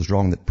said it was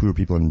wrong that poor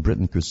people in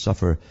Britain could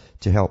suffer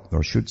to help,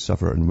 or should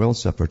suffer and will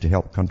suffer to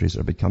help countries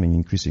that are becoming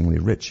increasingly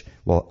rich.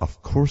 Well,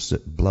 of course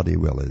it bloody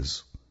well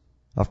is.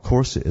 Of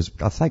course it is.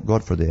 I thank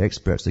God for the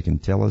experts that can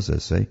tell us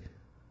this, eh?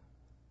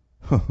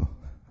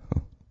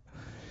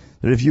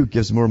 The review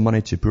gives more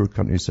money to poor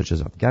countries such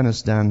as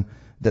Afghanistan,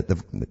 that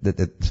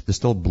they're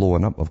still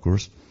blowing up, of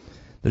course.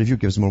 The review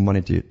gives more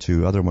money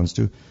to other ones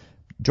too.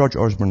 George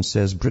Osborne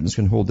says Britons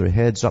can hold their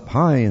heads up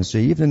high and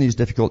say, even in these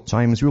difficult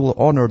times, we will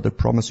honour the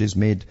promises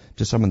made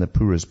to some of the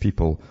poorest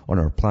people on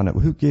our planet.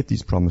 Well, who gave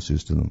these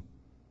promises to them?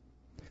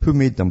 Who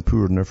made them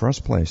poor in the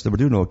first place? They were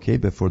doing okay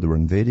before they were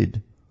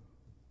invaded.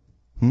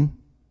 The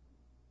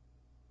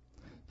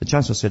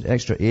Chancellor said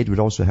extra aid would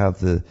also have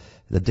the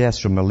deaths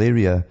from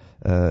malaria,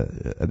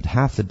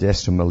 half the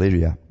deaths from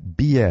malaria.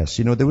 BS.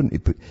 You know, they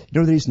wouldn't put, you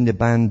know the reason they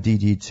banned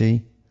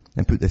DDT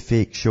and put the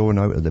fake showing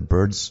out of the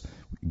birds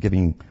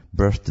giving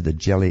birth to the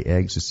jelly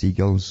eggs of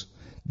seagulls?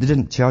 They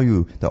didn't tell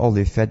you that all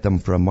they fed them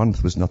for a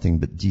month was nothing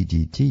but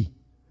DDT.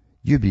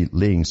 You'd be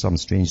laying some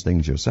strange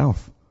things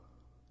yourself.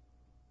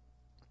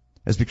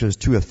 It's because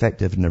it's too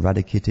effective in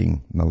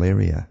eradicating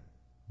malaria.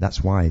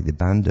 That's why they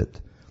banned it.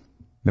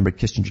 Remember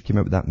Kissinger came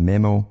out with that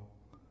memo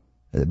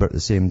at about the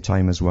same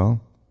time as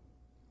well?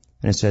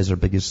 And it says our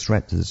biggest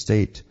threat to the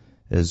state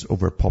is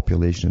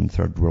overpopulation in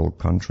third world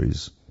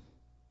countries.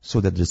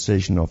 So the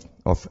decision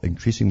of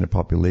increasing their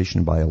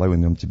population by allowing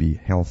them to be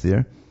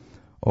healthier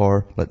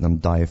or letting them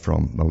die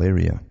from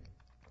malaria.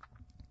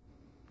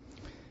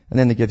 And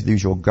then they give the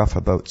usual guff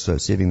about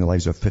saving the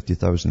lives of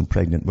 50,000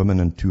 pregnant women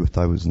and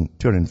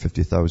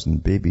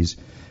 250,000 babies.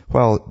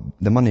 Well,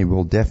 the money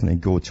will definitely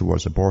go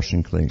towards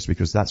abortion clinics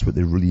because that's what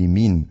they really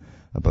mean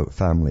about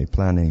family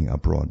planning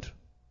abroad.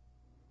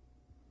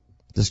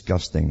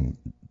 Disgusting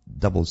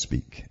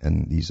doublespeak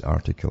in these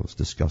articles.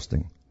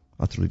 Disgusting.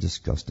 Utterly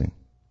disgusting.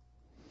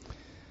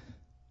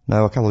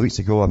 Now, a couple of weeks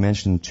ago, I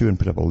mentioned too and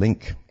put up a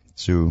link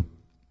to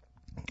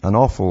an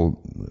awful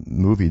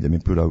movie that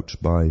been put out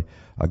by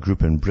a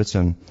group in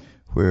Britain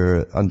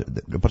where a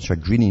bunch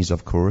of greenies,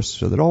 of course,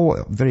 so they're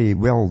all very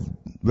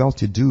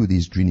well-to-do,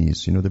 these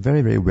greenies. You know, they're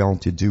very, very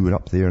well-to-do and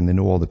up there, and they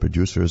know all the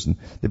producers, and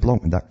they belong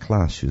to that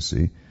class, you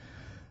see.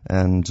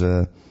 And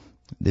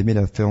they made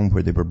a film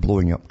where they were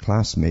blowing up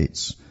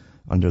classmates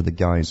under the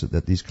guise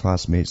that these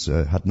classmates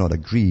had not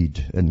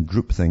agreed in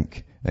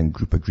groupthink and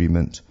group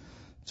agreement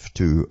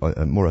to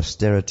more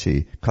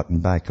austerity, cutting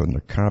back on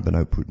their carbon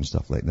output and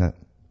stuff like that.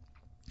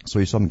 So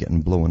you saw them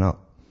getting blown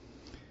up.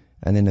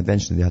 And then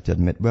eventually they had to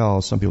admit,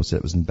 well, some people said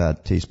it was in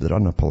bad taste, but they're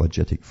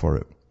unapologetic for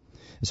it.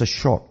 It's a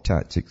shock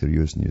tactic they're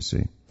using, you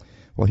see.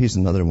 Well, here's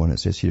another one. It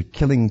says here,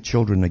 killing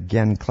children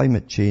again.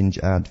 Climate change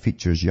ad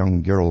features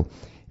young girl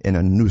in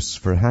a noose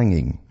for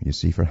hanging. You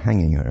see, for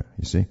hanging her,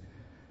 you see.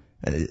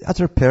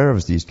 Utter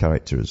pervs, these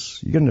characters.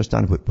 You can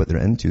understand what they're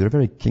into. They're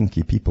very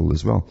kinky people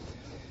as well.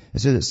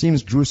 It says, it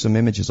seems gruesome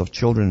images of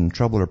children in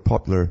trouble are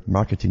popular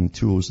marketing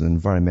tools in the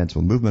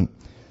environmental movement.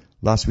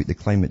 Last week, the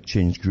climate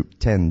change group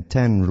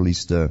 1010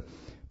 released a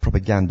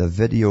propaganda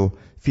video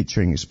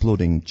featuring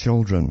exploding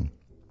children.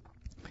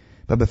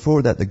 But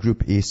before that, the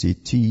group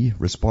ACT,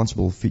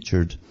 responsible,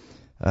 featured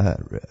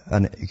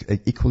an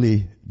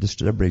equally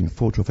disturbing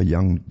photo of a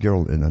young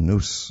girl in a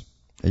noose.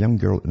 A young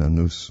girl in a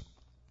noose.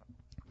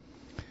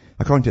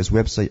 According to its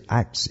website,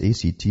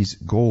 ACT's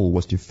goal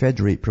was to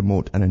federate,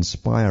 promote, and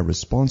inspire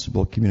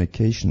responsible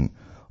communication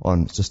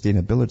on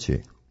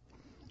sustainability.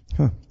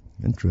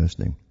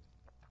 Interesting.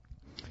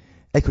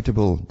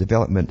 Equitable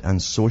development and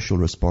social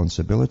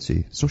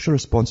responsibility. Social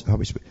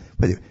responsibility.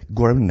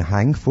 Go around and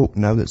hang folk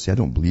now that say, I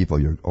don't believe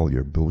all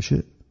your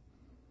bullshit.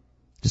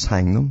 Just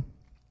hang them.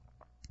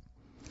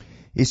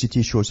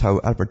 ACT shows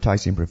how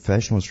advertising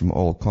professionals from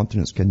all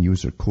continents can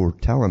use their core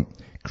talent,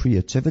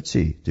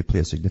 creativity, to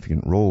play a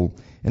significant role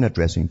in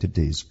addressing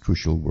today's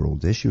crucial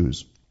world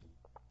issues.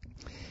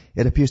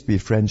 It appears to be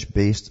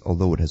French-based,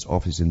 although it has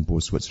offices in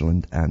both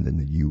Switzerland and in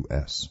the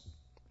US.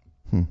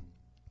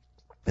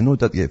 And no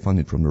doubt they get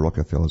funded from the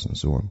Rockefellers and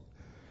so on.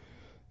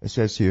 It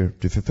says here,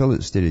 to fulfill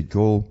its stated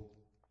goal,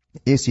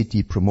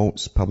 ACT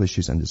promotes,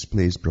 publishes and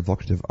displays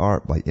provocative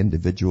art by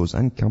individuals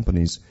and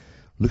companies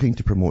looking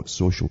to promote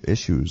social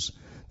issues.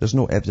 There's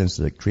no evidence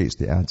that it creates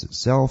the ads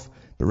itself,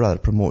 but rather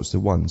it promotes the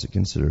ones it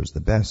considers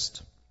the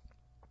best.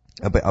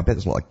 I bet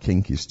there's a lot of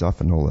kinky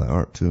stuff in all that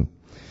art too.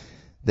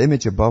 The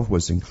image above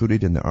was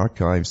included in the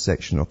archives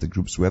section of the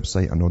group's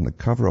website and on the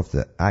cover of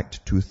the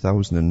Act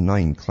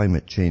 2009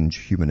 Climate Change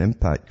Human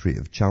Impact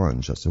Creative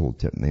Challenge. That's the whole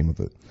name of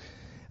it.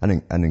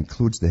 And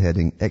includes the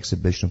heading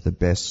Exhibition of the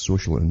Best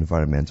Social and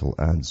Environmental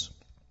Ads.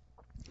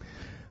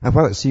 And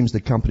while it seems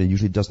the company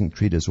usually doesn't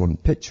create its own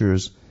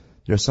pictures,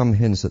 there are some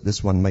hints that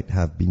this one might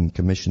have been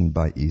commissioned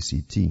by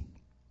ACT.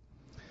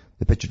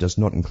 The picture does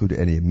not include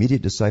any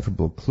immediate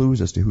decipherable clues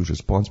as to who's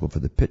responsible for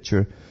the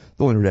picture.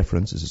 The only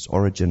reference is its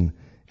origin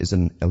is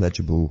an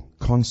illegible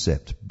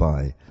concept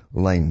by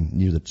line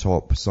near the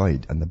top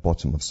side and the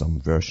bottom of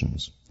some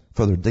versions.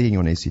 Further digging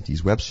on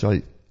ACT's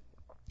website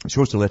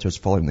shows the letters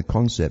following the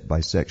concept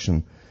by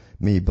section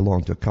may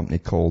belong to a company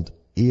called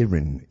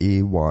Ayrine,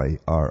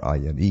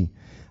 A-Y-R-I-N-E.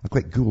 A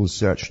quick Google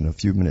search in a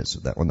few minutes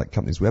on that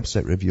company's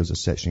website reveals a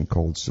section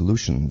called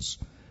Solutions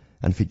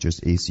and features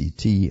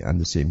ACT and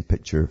the same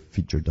picture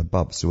featured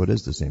above. So it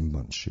is the same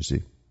bunch, you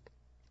see.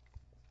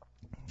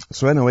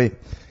 So anyway,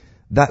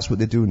 that's what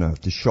they do now,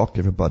 to shock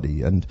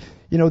everybody. And,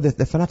 you know,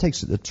 the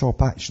fanatics at the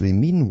top actually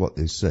mean what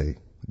they say.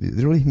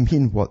 They really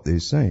mean what they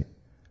say.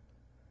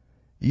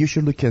 You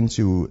should look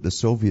into the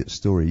Soviet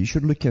story. You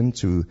should look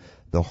into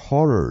the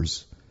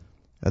horrors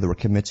that were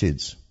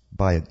committed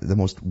by the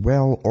most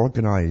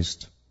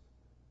well-organized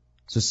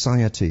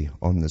society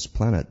on this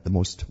planet, the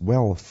most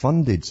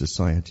well-funded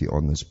society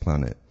on this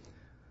planet.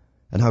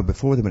 And how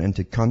before they went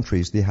into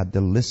countries, they had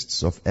the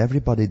lists of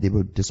everybody they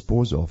would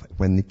dispose of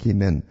when they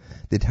came in.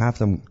 They'd have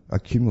them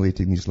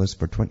accumulating these lists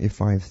for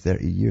 25,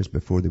 30 years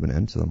before they went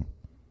into them.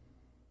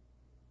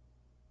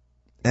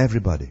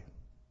 Everybody.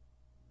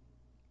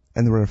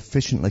 And they were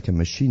efficient like a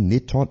machine. They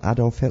taught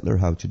Adolf Hitler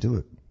how to do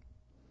it.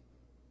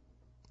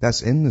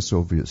 That's in the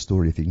Soviet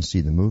story if you can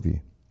see the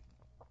movie.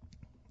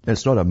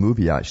 It's not a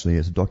movie actually,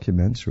 it's a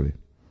documentary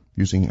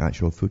using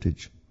actual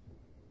footage.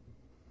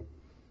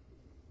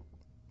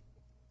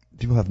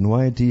 People have no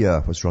idea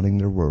what's running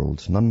their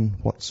world, none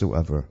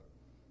whatsoever.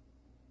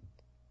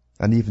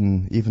 And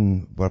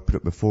even what I put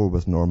it before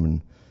with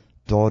Norman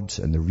Dodd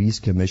and the Rees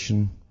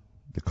Commission,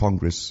 the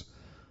Congress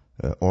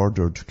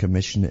ordered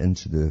commission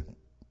into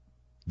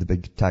the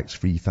big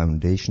tax-free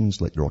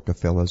foundations like the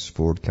Rockefellers,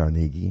 Ford,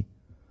 Carnegie.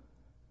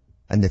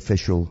 And the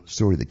official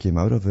story that came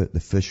out of it, the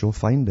official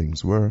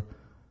findings were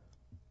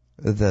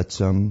that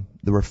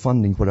they were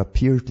funding what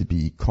appeared to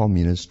be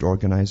communist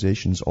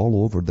organizations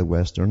all over the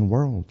Western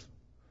world.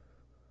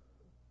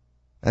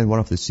 And one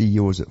of the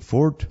CEOs at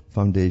Ford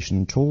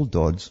Foundation told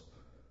Dodds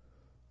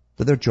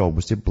that their job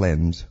was to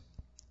blend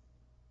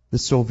the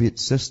Soviet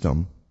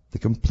system, the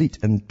complete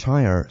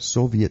entire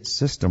Soviet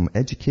system,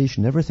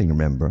 education, everything,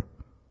 remember,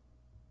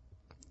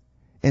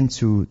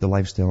 into the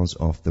lifestyles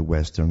of the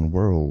Western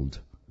world.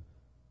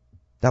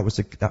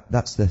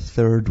 That's the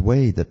third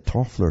way that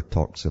Toffler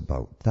talks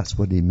about. That's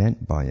what he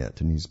meant by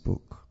it in his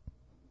book.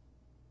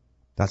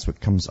 That's what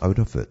comes out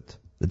of it,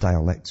 the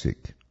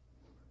dialectic.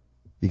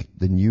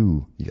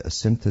 You get a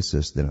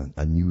synthesis, then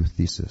a new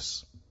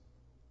thesis.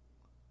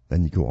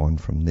 Then you go on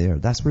from there.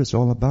 That's what it's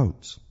all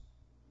about.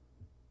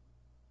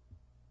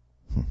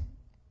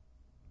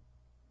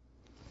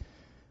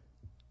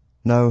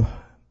 Now,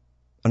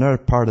 another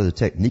part of the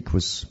technique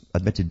was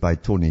admitted by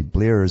Tony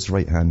Blair's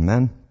right-hand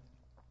man.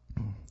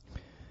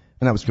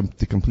 And that was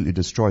to completely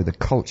destroy the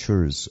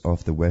cultures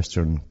of the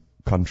Western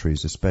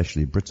countries,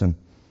 especially Britain.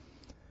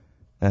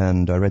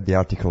 And I read the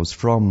articles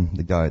from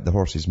the guy, the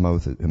horse's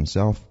mouth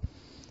himself,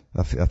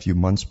 a few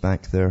months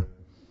back there,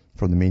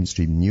 from the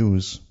mainstream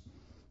news,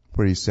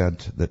 where he said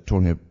that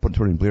Tony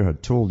Blair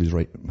had told his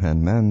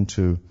right-hand man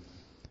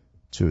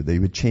they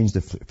would change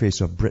the face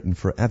of Britain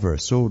forever,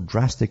 so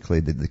drastically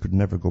that they could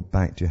never go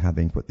back to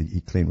having what he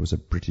claimed was a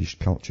British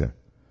culture,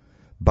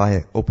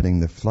 by opening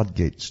the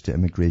floodgates to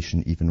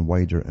immigration even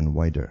wider and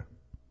wider.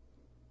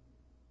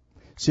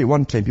 See, at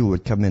one time people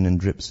would come in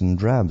drips and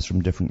drabs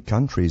from different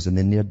countries and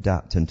then they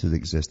adapt into the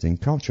existing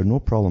culture. No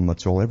problem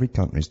at all. Every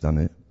country's done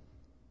it.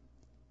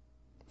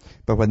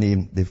 But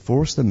when they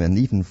force them in,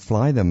 even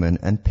fly them in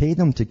and pay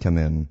them to come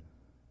in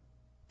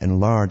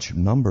large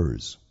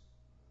numbers,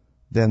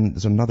 then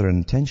there's another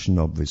intention,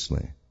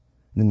 obviously. And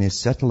then they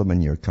settle them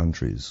in your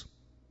countries.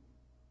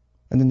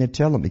 And then they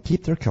tell them to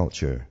keep their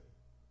culture.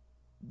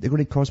 They're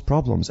going to cause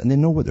problems, and they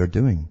know what they're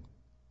doing.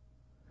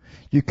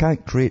 You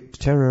can't create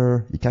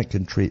terror, you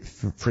can't create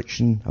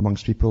friction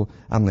amongst people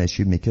unless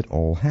you make it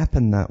all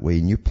happen that way,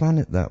 and you plan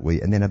it that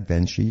way, and then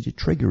eventually you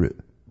trigger it.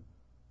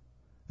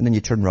 And then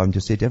you turn around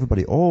to say to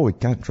everybody, oh, we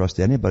can't trust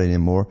anybody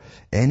anymore.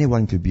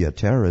 Anyone could be a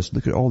terrorist.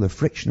 Look at all the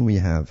friction we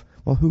have.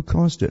 Well, who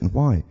caused it and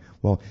why?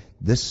 Well,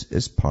 this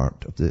is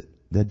part of the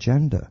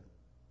agenda.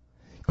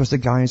 Because the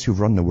guys who've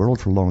run the world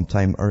for a long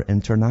time are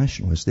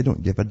internationalists. They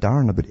don't give a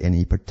darn about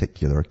any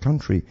particular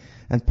country.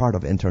 And part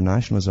of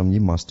internationalism,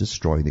 you must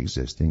destroy the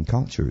existing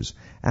cultures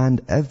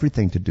and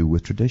everything to do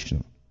with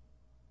tradition.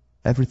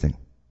 Everything.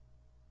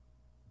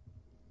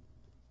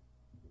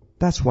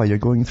 That's why you're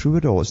going through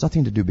it all. It's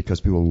nothing to do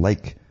because people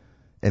like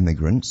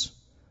immigrants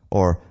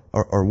or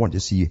want to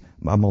see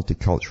a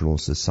multicultural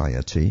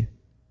society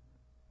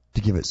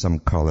to give it some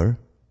color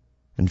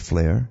and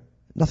flair.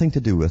 Nothing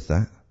to do with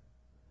that.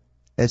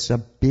 It's a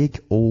big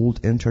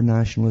old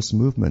internationalist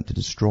movement to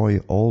destroy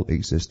all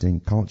existing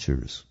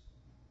cultures,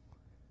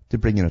 to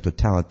bring in a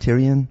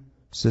totalitarian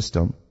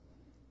system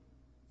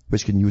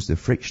which can use the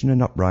friction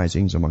and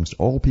uprisings amongst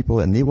all people,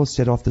 and they will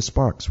set off the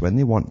sparks when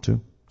they want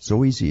to.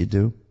 So easy to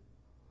do.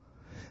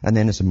 And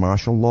then it's a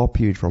martial law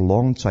period for a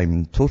long time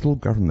in total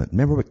government.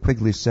 Remember what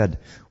Quigley said,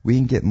 we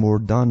can get more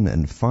done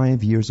in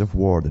 5 years of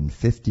war than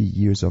 50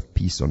 years of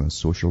peace on a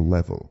social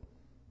level.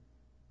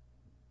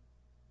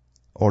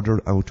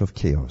 Order out of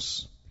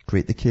chaos.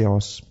 Create the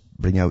chaos,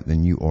 bring out the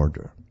new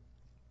order.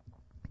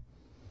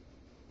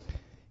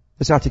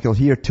 This article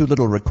here, too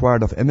little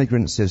required of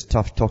immigrants, says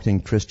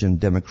tough-talking Christian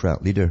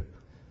Democrat leader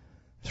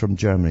from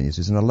Germany. It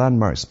says, in a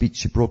landmark speech,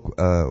 she broke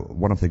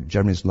one of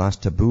Germany's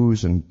last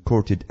taboos and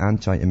courted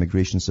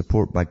anti-immigration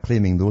support by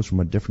claiming those from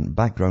a different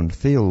background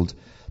failed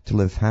to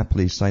live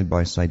happily side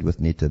by side with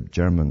native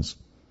Germans.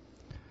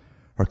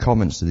 Her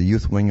comments to the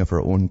youth wing of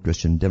her own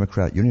Christian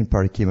Democrat Union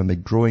Party came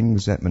amid growing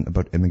resentment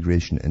about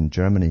immigration in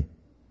Germany.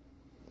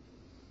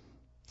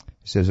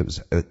 She says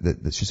that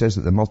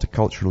the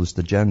multiculturalist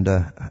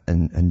agenda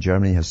in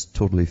Germany has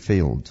totally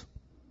failed.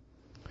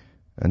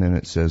 And then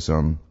it says,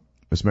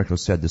 Ms. Merkel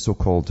said the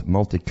so-called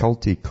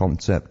multiculti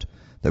concept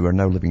that we're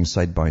now living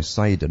side by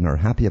side and are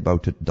happy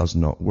about it does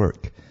not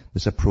work.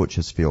 This approach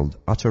has failed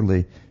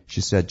utterly,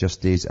 she said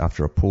just days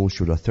after a poll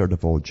showed a third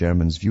of all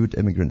Germans viewed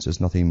immigrants as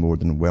nothing more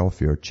than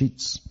welfare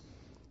cheats.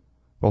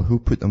 Well, who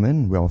put them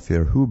in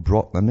welfare? Who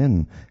brought them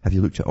in? Have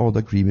you looked at all the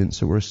agreements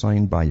that were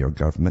signed by your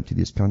government to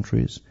these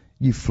countries?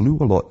 You flew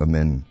a lot of them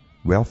in.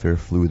 Welfare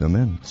flew them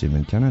in. Same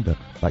in Canada.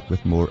 Back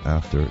with more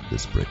after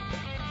this break.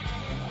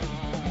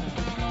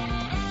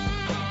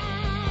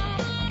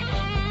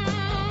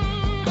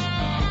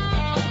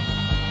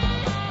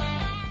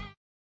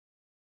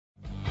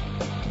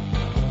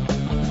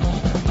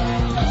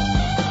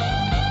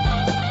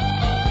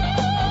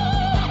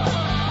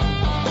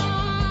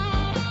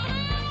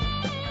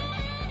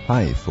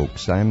 Hi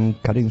folks, I'm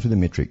Cutting Through the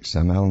Matrix.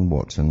 I'm Alan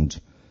Watt, and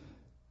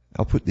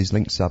I'll put these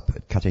links up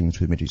at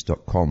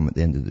cuttingthroughthematrix.com at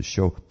the end of the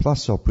show.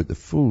 Plus I'll put the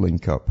full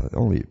link up.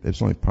 It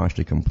was only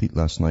partially complete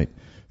last night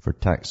for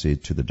Taxi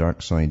to the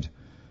Dark Side,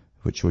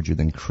 which showed you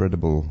the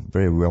incredible,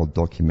 very well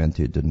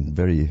documented and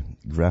very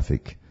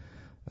graphic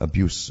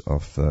abuse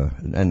of,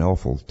 and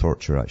awful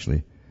torture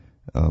actually,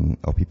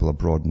 of people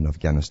abroad in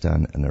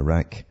Afghanistan and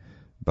Iraq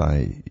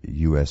by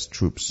US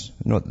troops.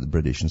 Not that the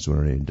British and so on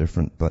are any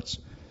different, but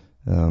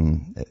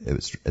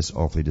it's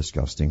awfully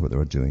disgusting what they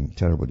were doing.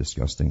 Terribly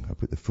disgusting. I'll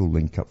put the full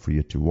link up for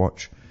you to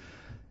watch.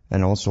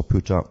 And also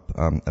put up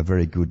a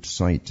very good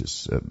site.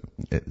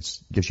 It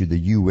gives you the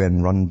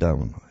UN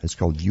rundown. It's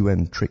called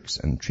UN Tricks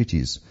and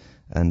Treaties.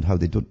 And how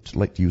they don't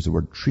like to use the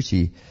word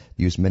treaty,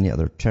 they use many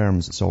other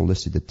terms. It's all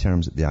listed, the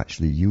terms that they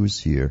actually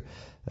use here.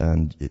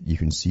 And you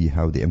can see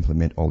how they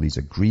implement all these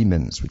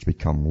agreements which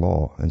become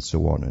law and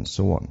so on and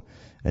so on.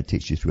 It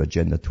takes you through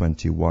Agenda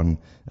 21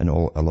 and a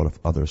lot of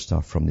other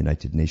stuff from the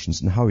United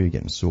Nations and how you're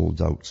getting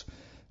sold out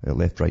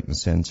left, right and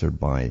centre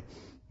by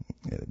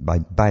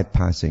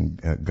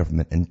bypassing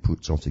government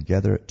inputs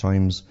altogether at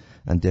times,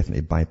 and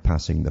definitely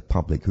bypassing the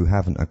public who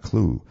haven't a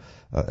clue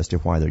as to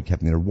why they're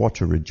having their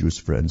water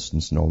reduced, for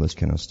instance, and all this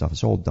kind of stuff.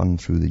 It's all done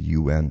through the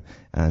UN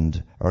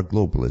and our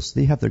globalists.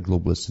 They have their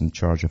globalists in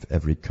charge of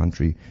every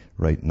country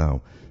right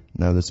now.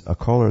 Now there's a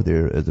caller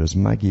there. There's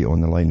Maggie on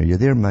the line. Are you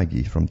there,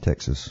 Maggie, from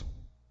Texas?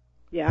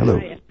 Yeah. Hello.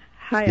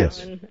 Hi,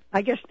 yes. Ellen.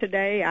 I guess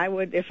today I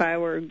would, if I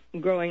were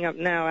growing up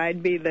now,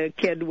 I'd be the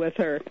kid with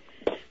her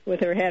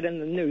head in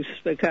the noose,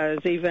 because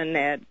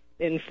even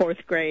in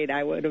fourth grade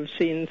I would have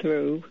seen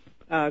through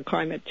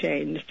climate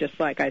change just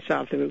like I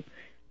saw through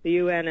the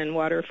UN and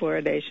water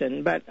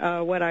fluoridation. But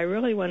what I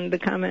really wanted to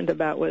comment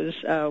about was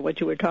what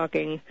you were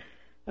talking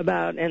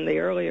about in the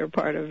earlier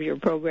part of your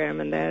program,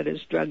 and that is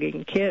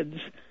drugging kids.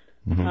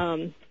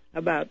 Mm-hmm.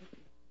 About,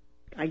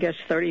 I guess,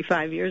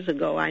 35 years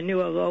ago, I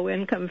knew a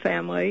low-income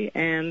family,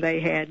 and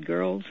they had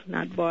girls,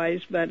 not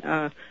boys, but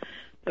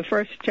the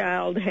first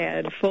child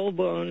had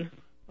full-blown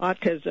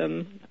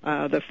autism,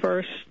 the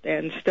first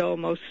and still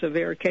most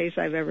severe case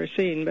I've ever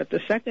seen. But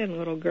the second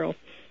little girl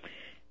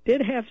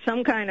did have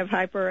some kind of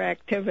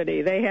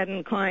hyperactivity. They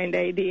hadn't coined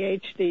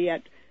ADHD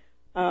yet.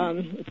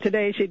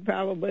 Today she'd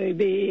probably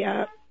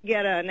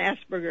get an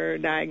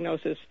Asperger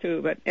diagnosis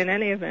too, but in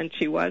any event,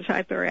 she was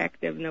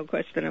hyperactive, no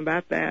question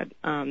about that.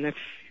 If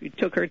you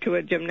took her to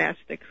a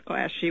gymnastics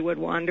class, she would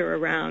wander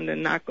around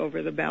and knock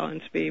over the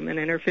balance beam and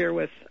interfere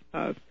with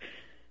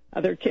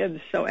other kids.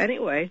 So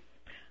anyway,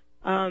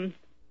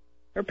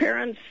 her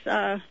parents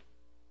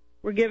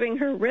were giving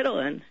her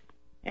Ritalin,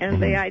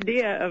 and the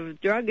idea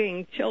of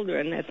drugging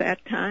children at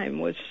that time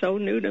was so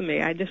new to me.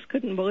 I just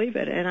couldn't believe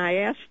it, and I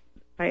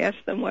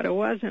asked them what it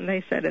was, and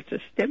they said it's a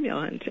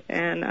stimulant.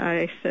 And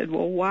I said,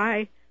 well,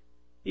 why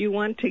you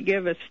want to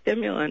give a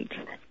stimulant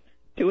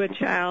to a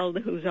child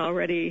who's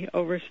already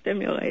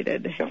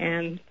overstimulated?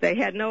 And they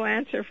had no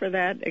answer for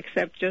that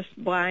except just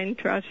blind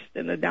trust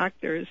in the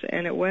doctors,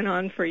 and it went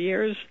on for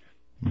years.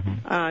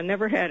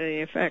 Never had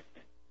any effect.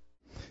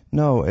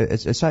 No,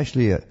 it's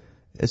actually an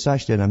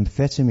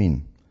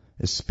amphetamine.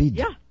 It's speed.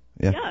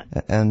 Yeah.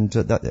 And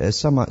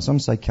some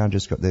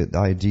psychiatrists got the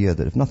idea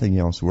that if nothing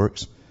else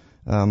works,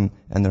 and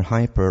they're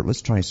hyper,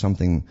 let's try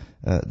something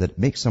that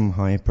makes them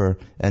hyper,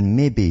 and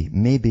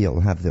maybe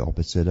it'll have the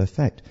opposite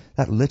effect.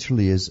 That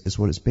literally is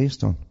what it's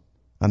based on.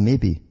 A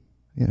maybe,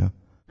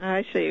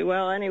 I see.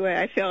 Well, anyway,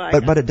 I feel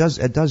like... But it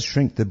does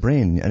shrink the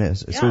brain, and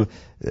so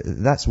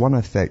that's one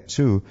effect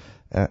too.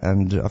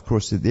 And of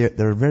course,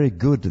 they're very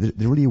good.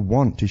 They really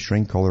want to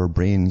shrink all our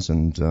brains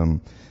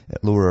and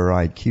lower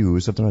our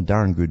IQs. They've done a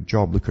darn good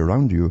job. Look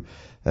around you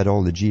at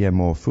all the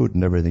GMO food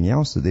and everything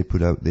else that they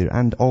put out there,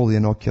 and all the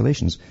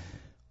inoculations.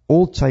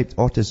 Old-type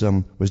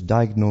autism was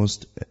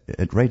diagnosed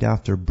right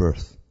after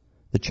birth.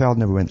 The child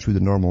never went through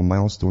the normal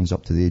milestones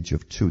up to the age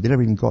of 2. They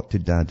never even got to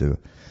dada.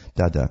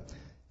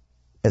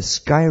 It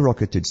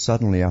skyrocketed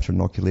suddenly after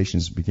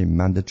inoculations became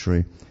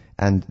mandatory,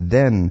 and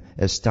then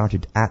it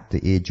started at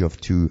the age of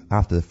 2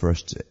 after the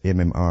first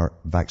MMR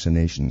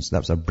vaccinations. That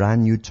was a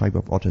brand new type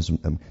of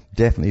autism,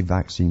 definitely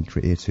vaccine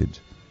created.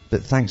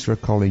 But thanks for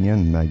calling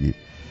in, Maggie.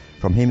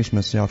 From Hamish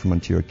myself from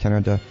Ontario,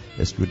 Canada,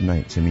 it's good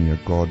night. I mean, your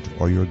God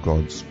or your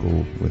gods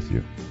go with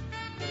you.